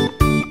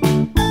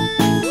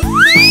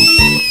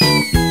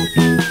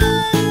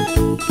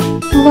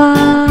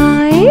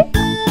 Y.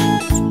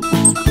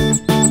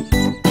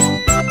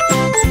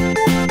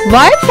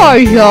 Y for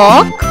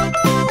York.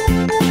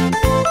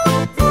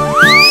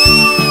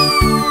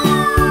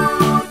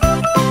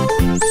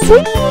 Z.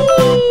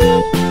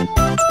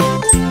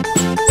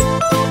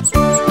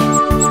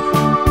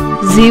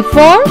 Z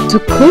for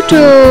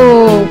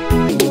Zucchini.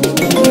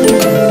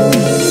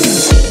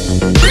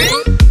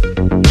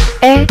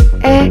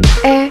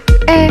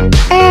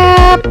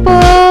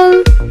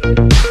 Apple.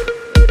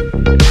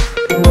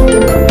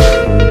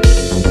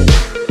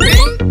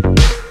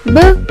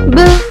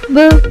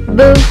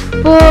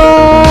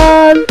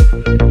 Ball.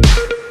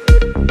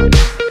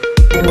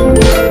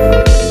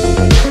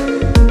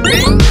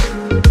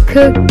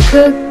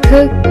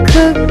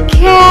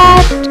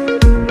 Cat.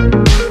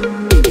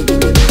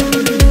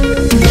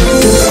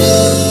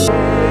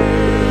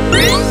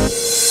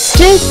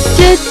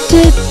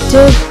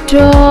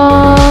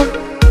 Dog.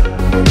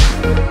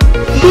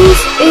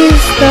 This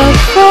is the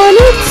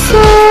phonics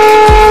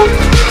song.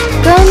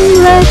 Come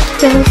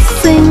let us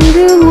sing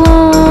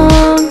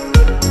along.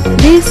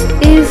 This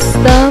is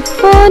the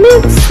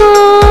phonics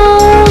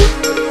song.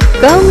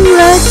 Come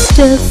let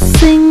us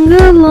sing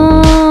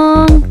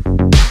along.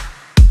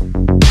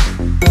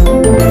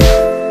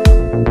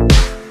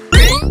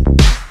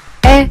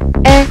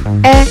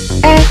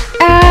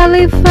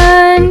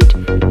 Elephant.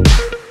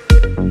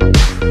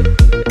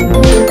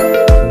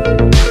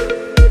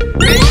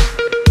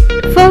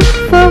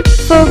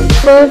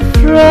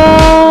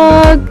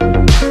 Frog.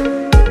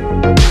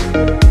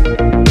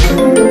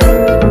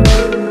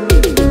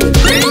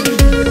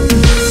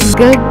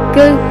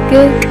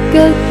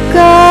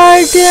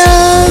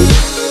 Garden.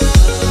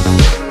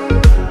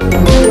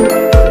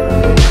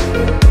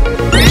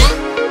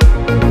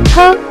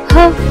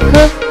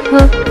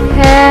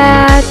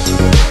 Hat.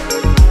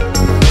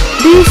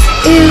 This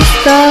is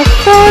the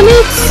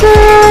phonics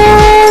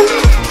song.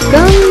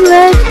 Come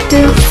let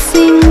us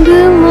sing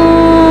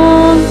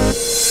along.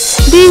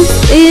 This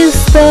is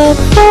the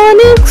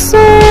phonics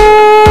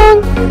song.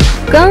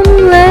 Come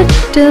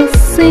let us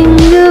sing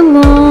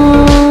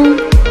along.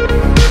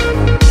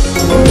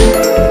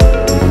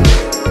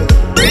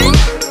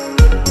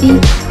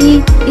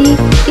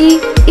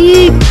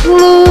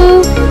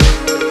 Igloo.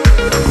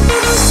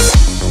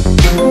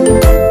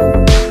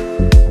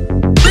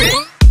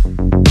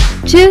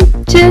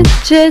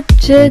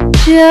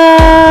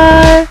 Jar.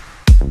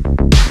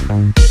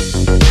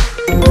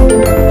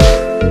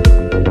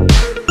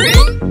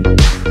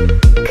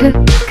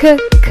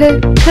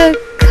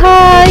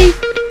 Kite.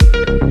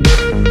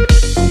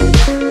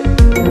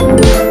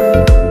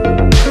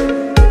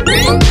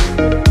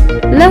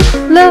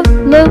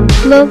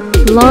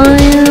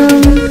 Lion.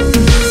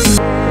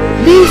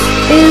 This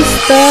is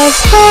the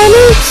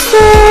phonics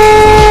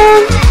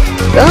song.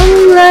 Come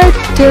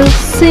let us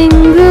sing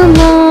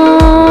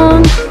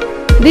along.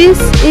 This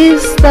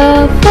is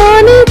the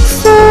phonics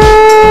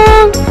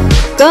song.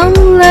 Come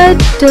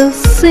let us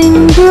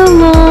sing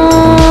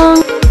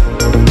along.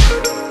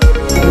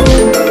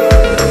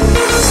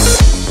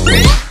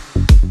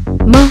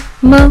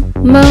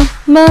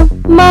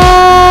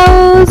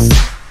 Mouse.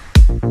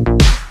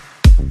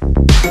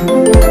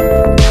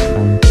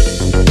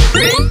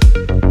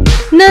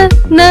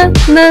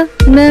 Nose.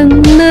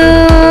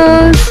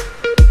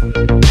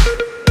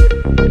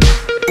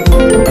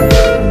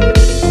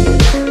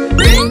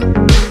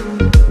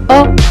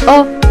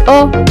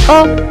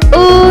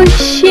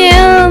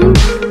 Ocean.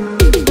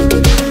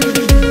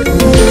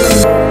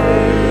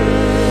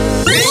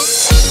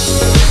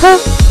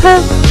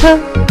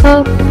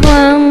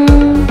 Plum.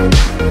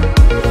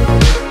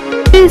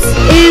 This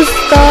is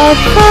the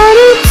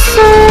phonics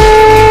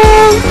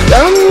song.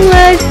 Come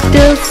let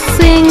us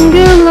sing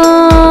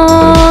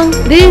along.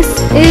 This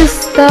is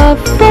the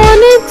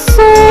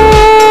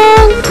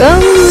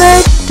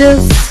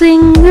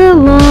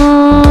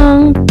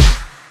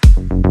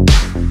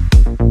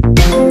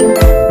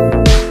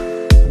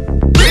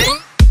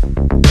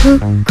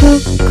Queen.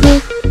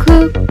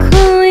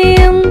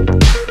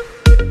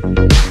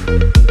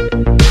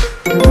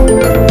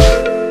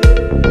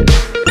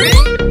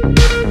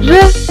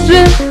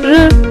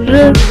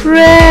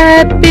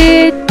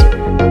 Rabbit.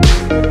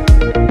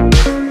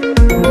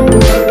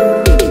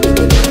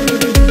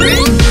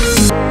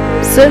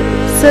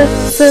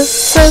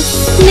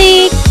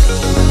 Snake.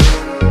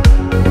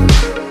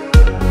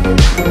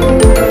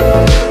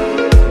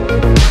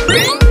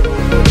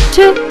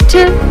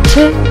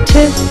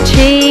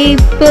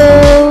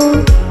 Table.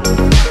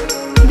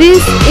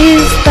 This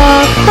is the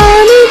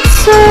Phonics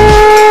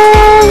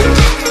song.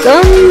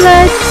 Come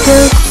let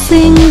us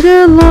sing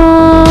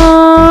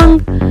along.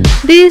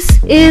 This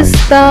is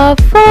the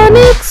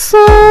Phonics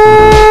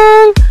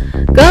song.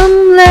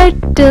 Come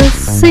let us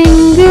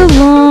sing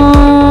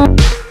along.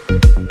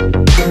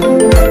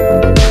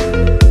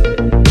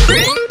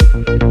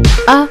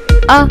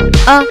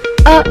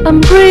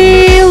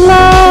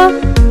 Umbrella.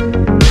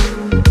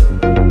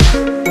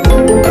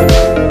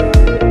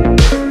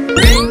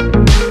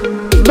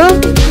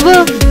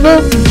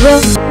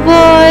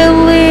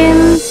 Violin.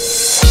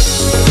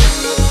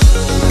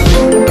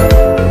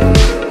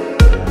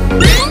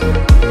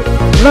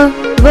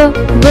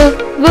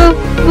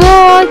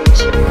 Watch.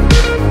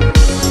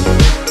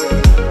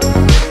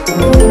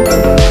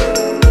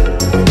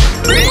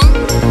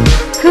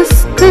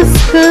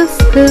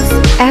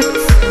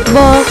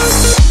 Xbox.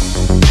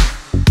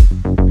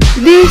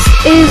 This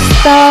is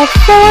the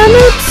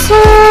Phonics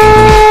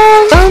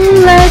song. Come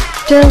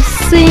let us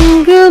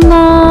sing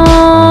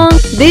along.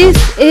 This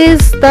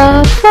is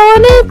the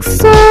Phonics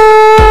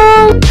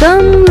song.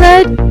 Come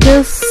let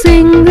us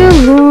sing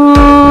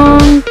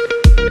along.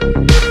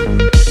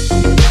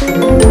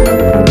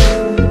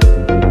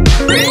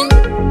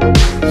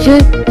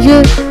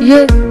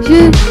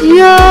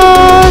 Yak.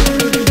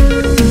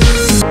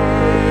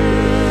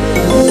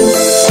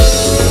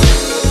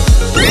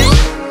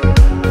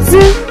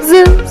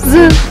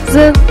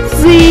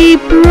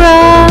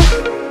 Zebra.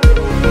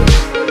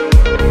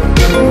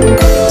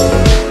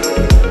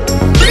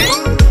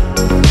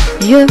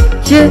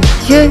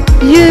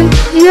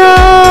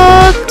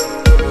 Yak.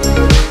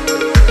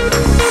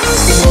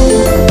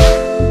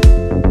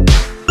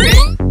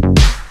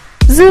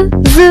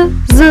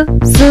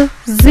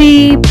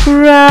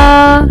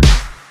 Zebra.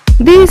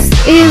 This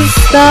is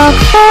the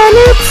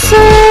Phonics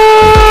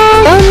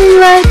song. Come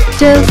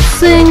let us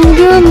sing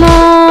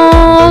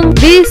along.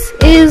 This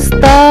is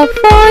the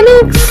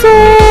Phonics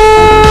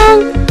song.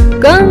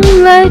 Come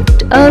let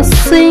us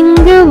sing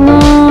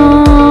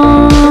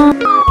along.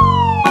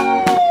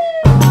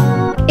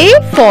 A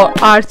for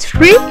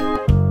R3.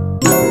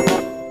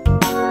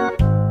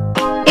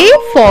 A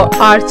for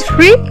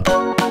R3.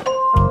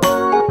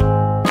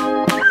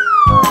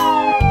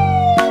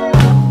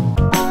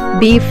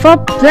 B for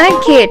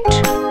blanket.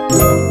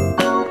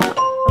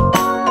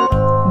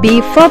 B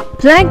for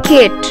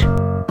blanket.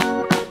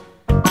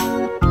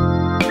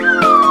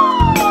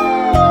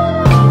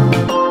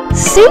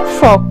 C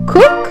for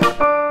cook.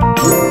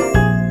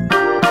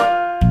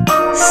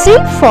 C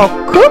for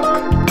cook.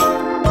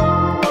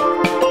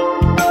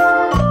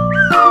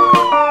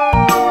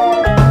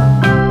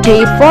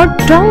 D for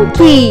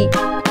donkey.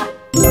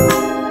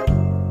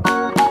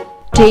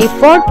 D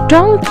for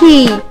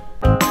donkey.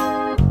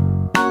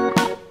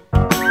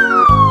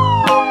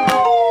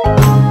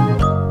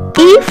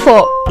 E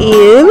for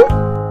eel.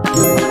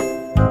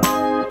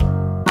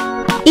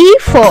 E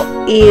for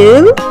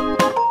eel.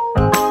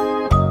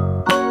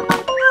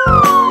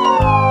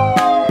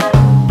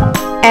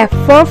 F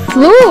for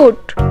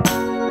flute.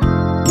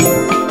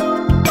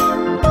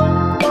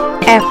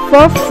 F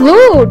for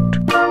flute.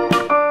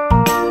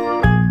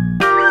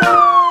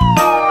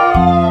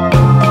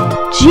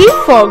 G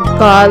for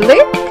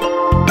garlic.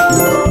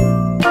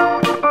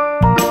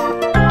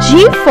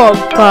 G for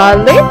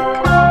garlic.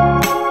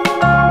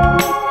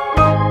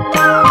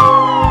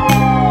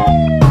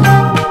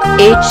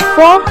 H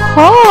for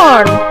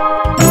horn.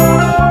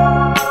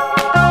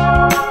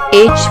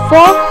 H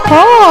for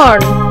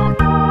horn.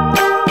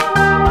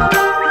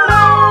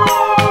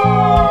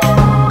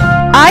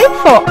 I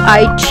for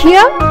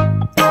idea.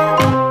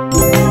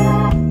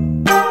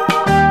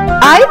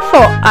 I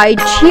for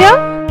idea.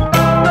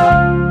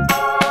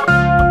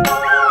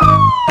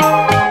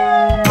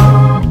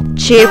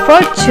 J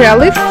for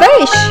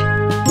jellyfish.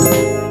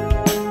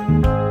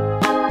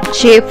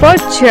 J for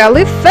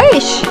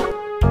jellyfish.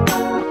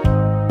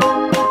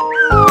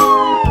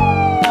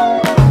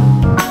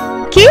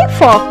 K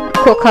for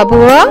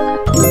kookaburra.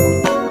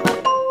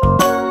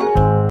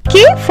 K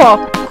for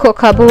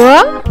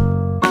kookaburra.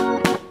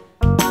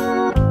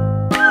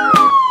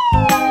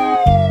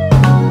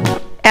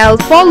 L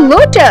for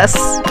lotus.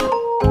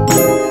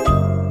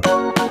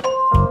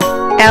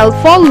 L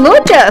for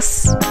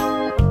lotus.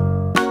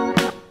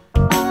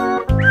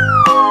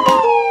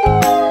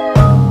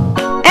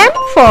 M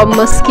for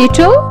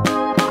mosquito.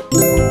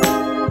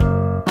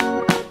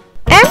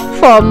 M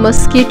for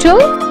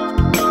mosquito.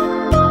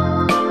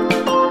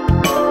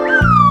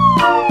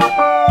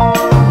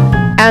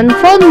 N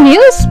for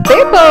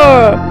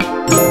newspaper.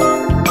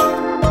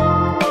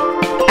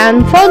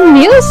 N for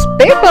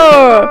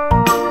newspaper.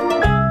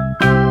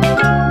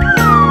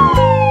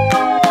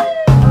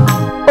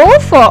 O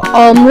for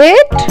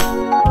omelette.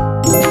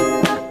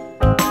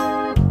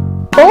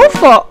 O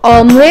for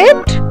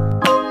omelette.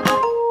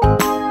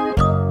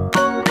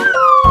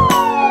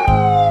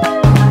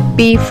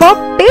 P for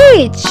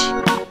page.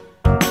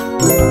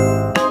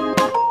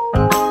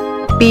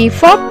 P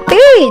for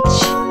page.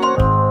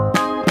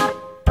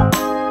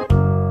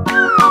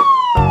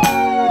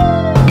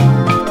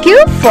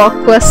 Q for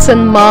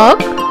question mark.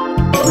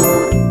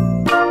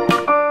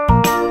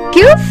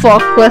 Q for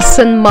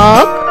question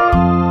mark.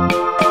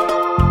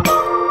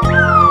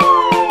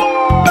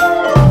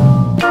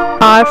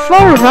 R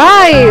for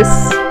rice.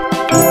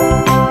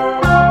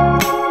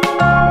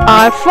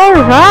 R for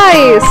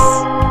rice.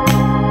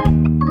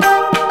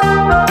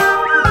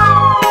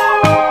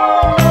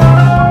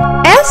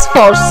 S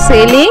for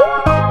ceiling.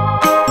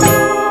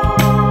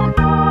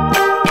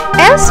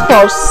 S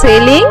for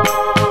ceiling.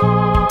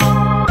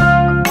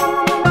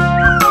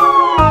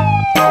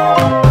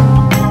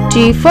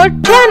 T for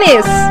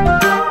tennis.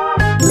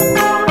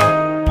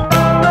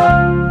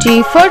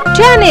 T for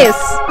tennis.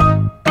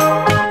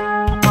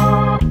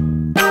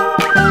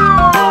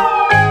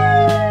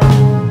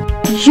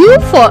 U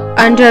for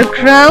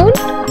underground.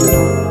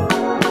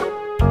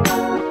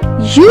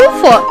 U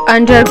for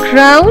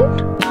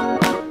underground.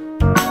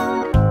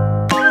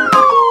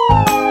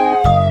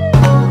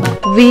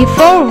 V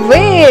for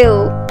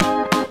whale.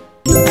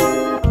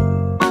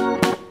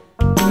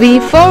 V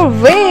for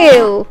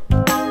whale.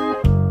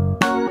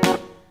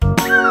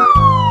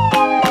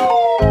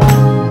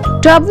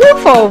 W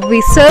for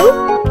whistle.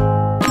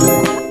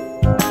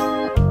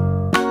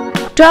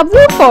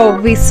 W for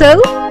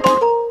whistle.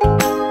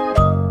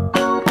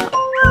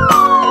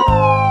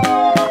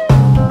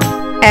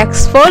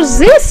 X for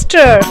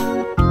sister.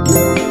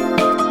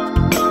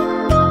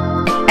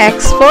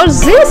 X for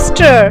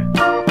sister.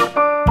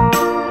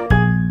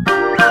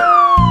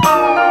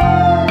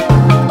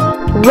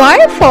 Y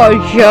for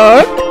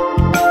yurt.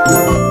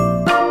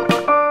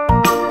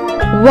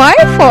 Y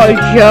for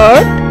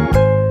yurt.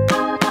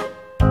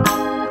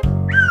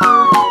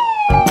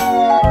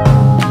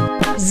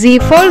 Z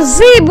for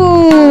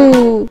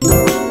zebu.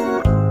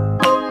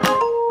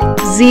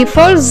 Z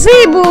for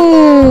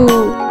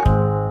zebu.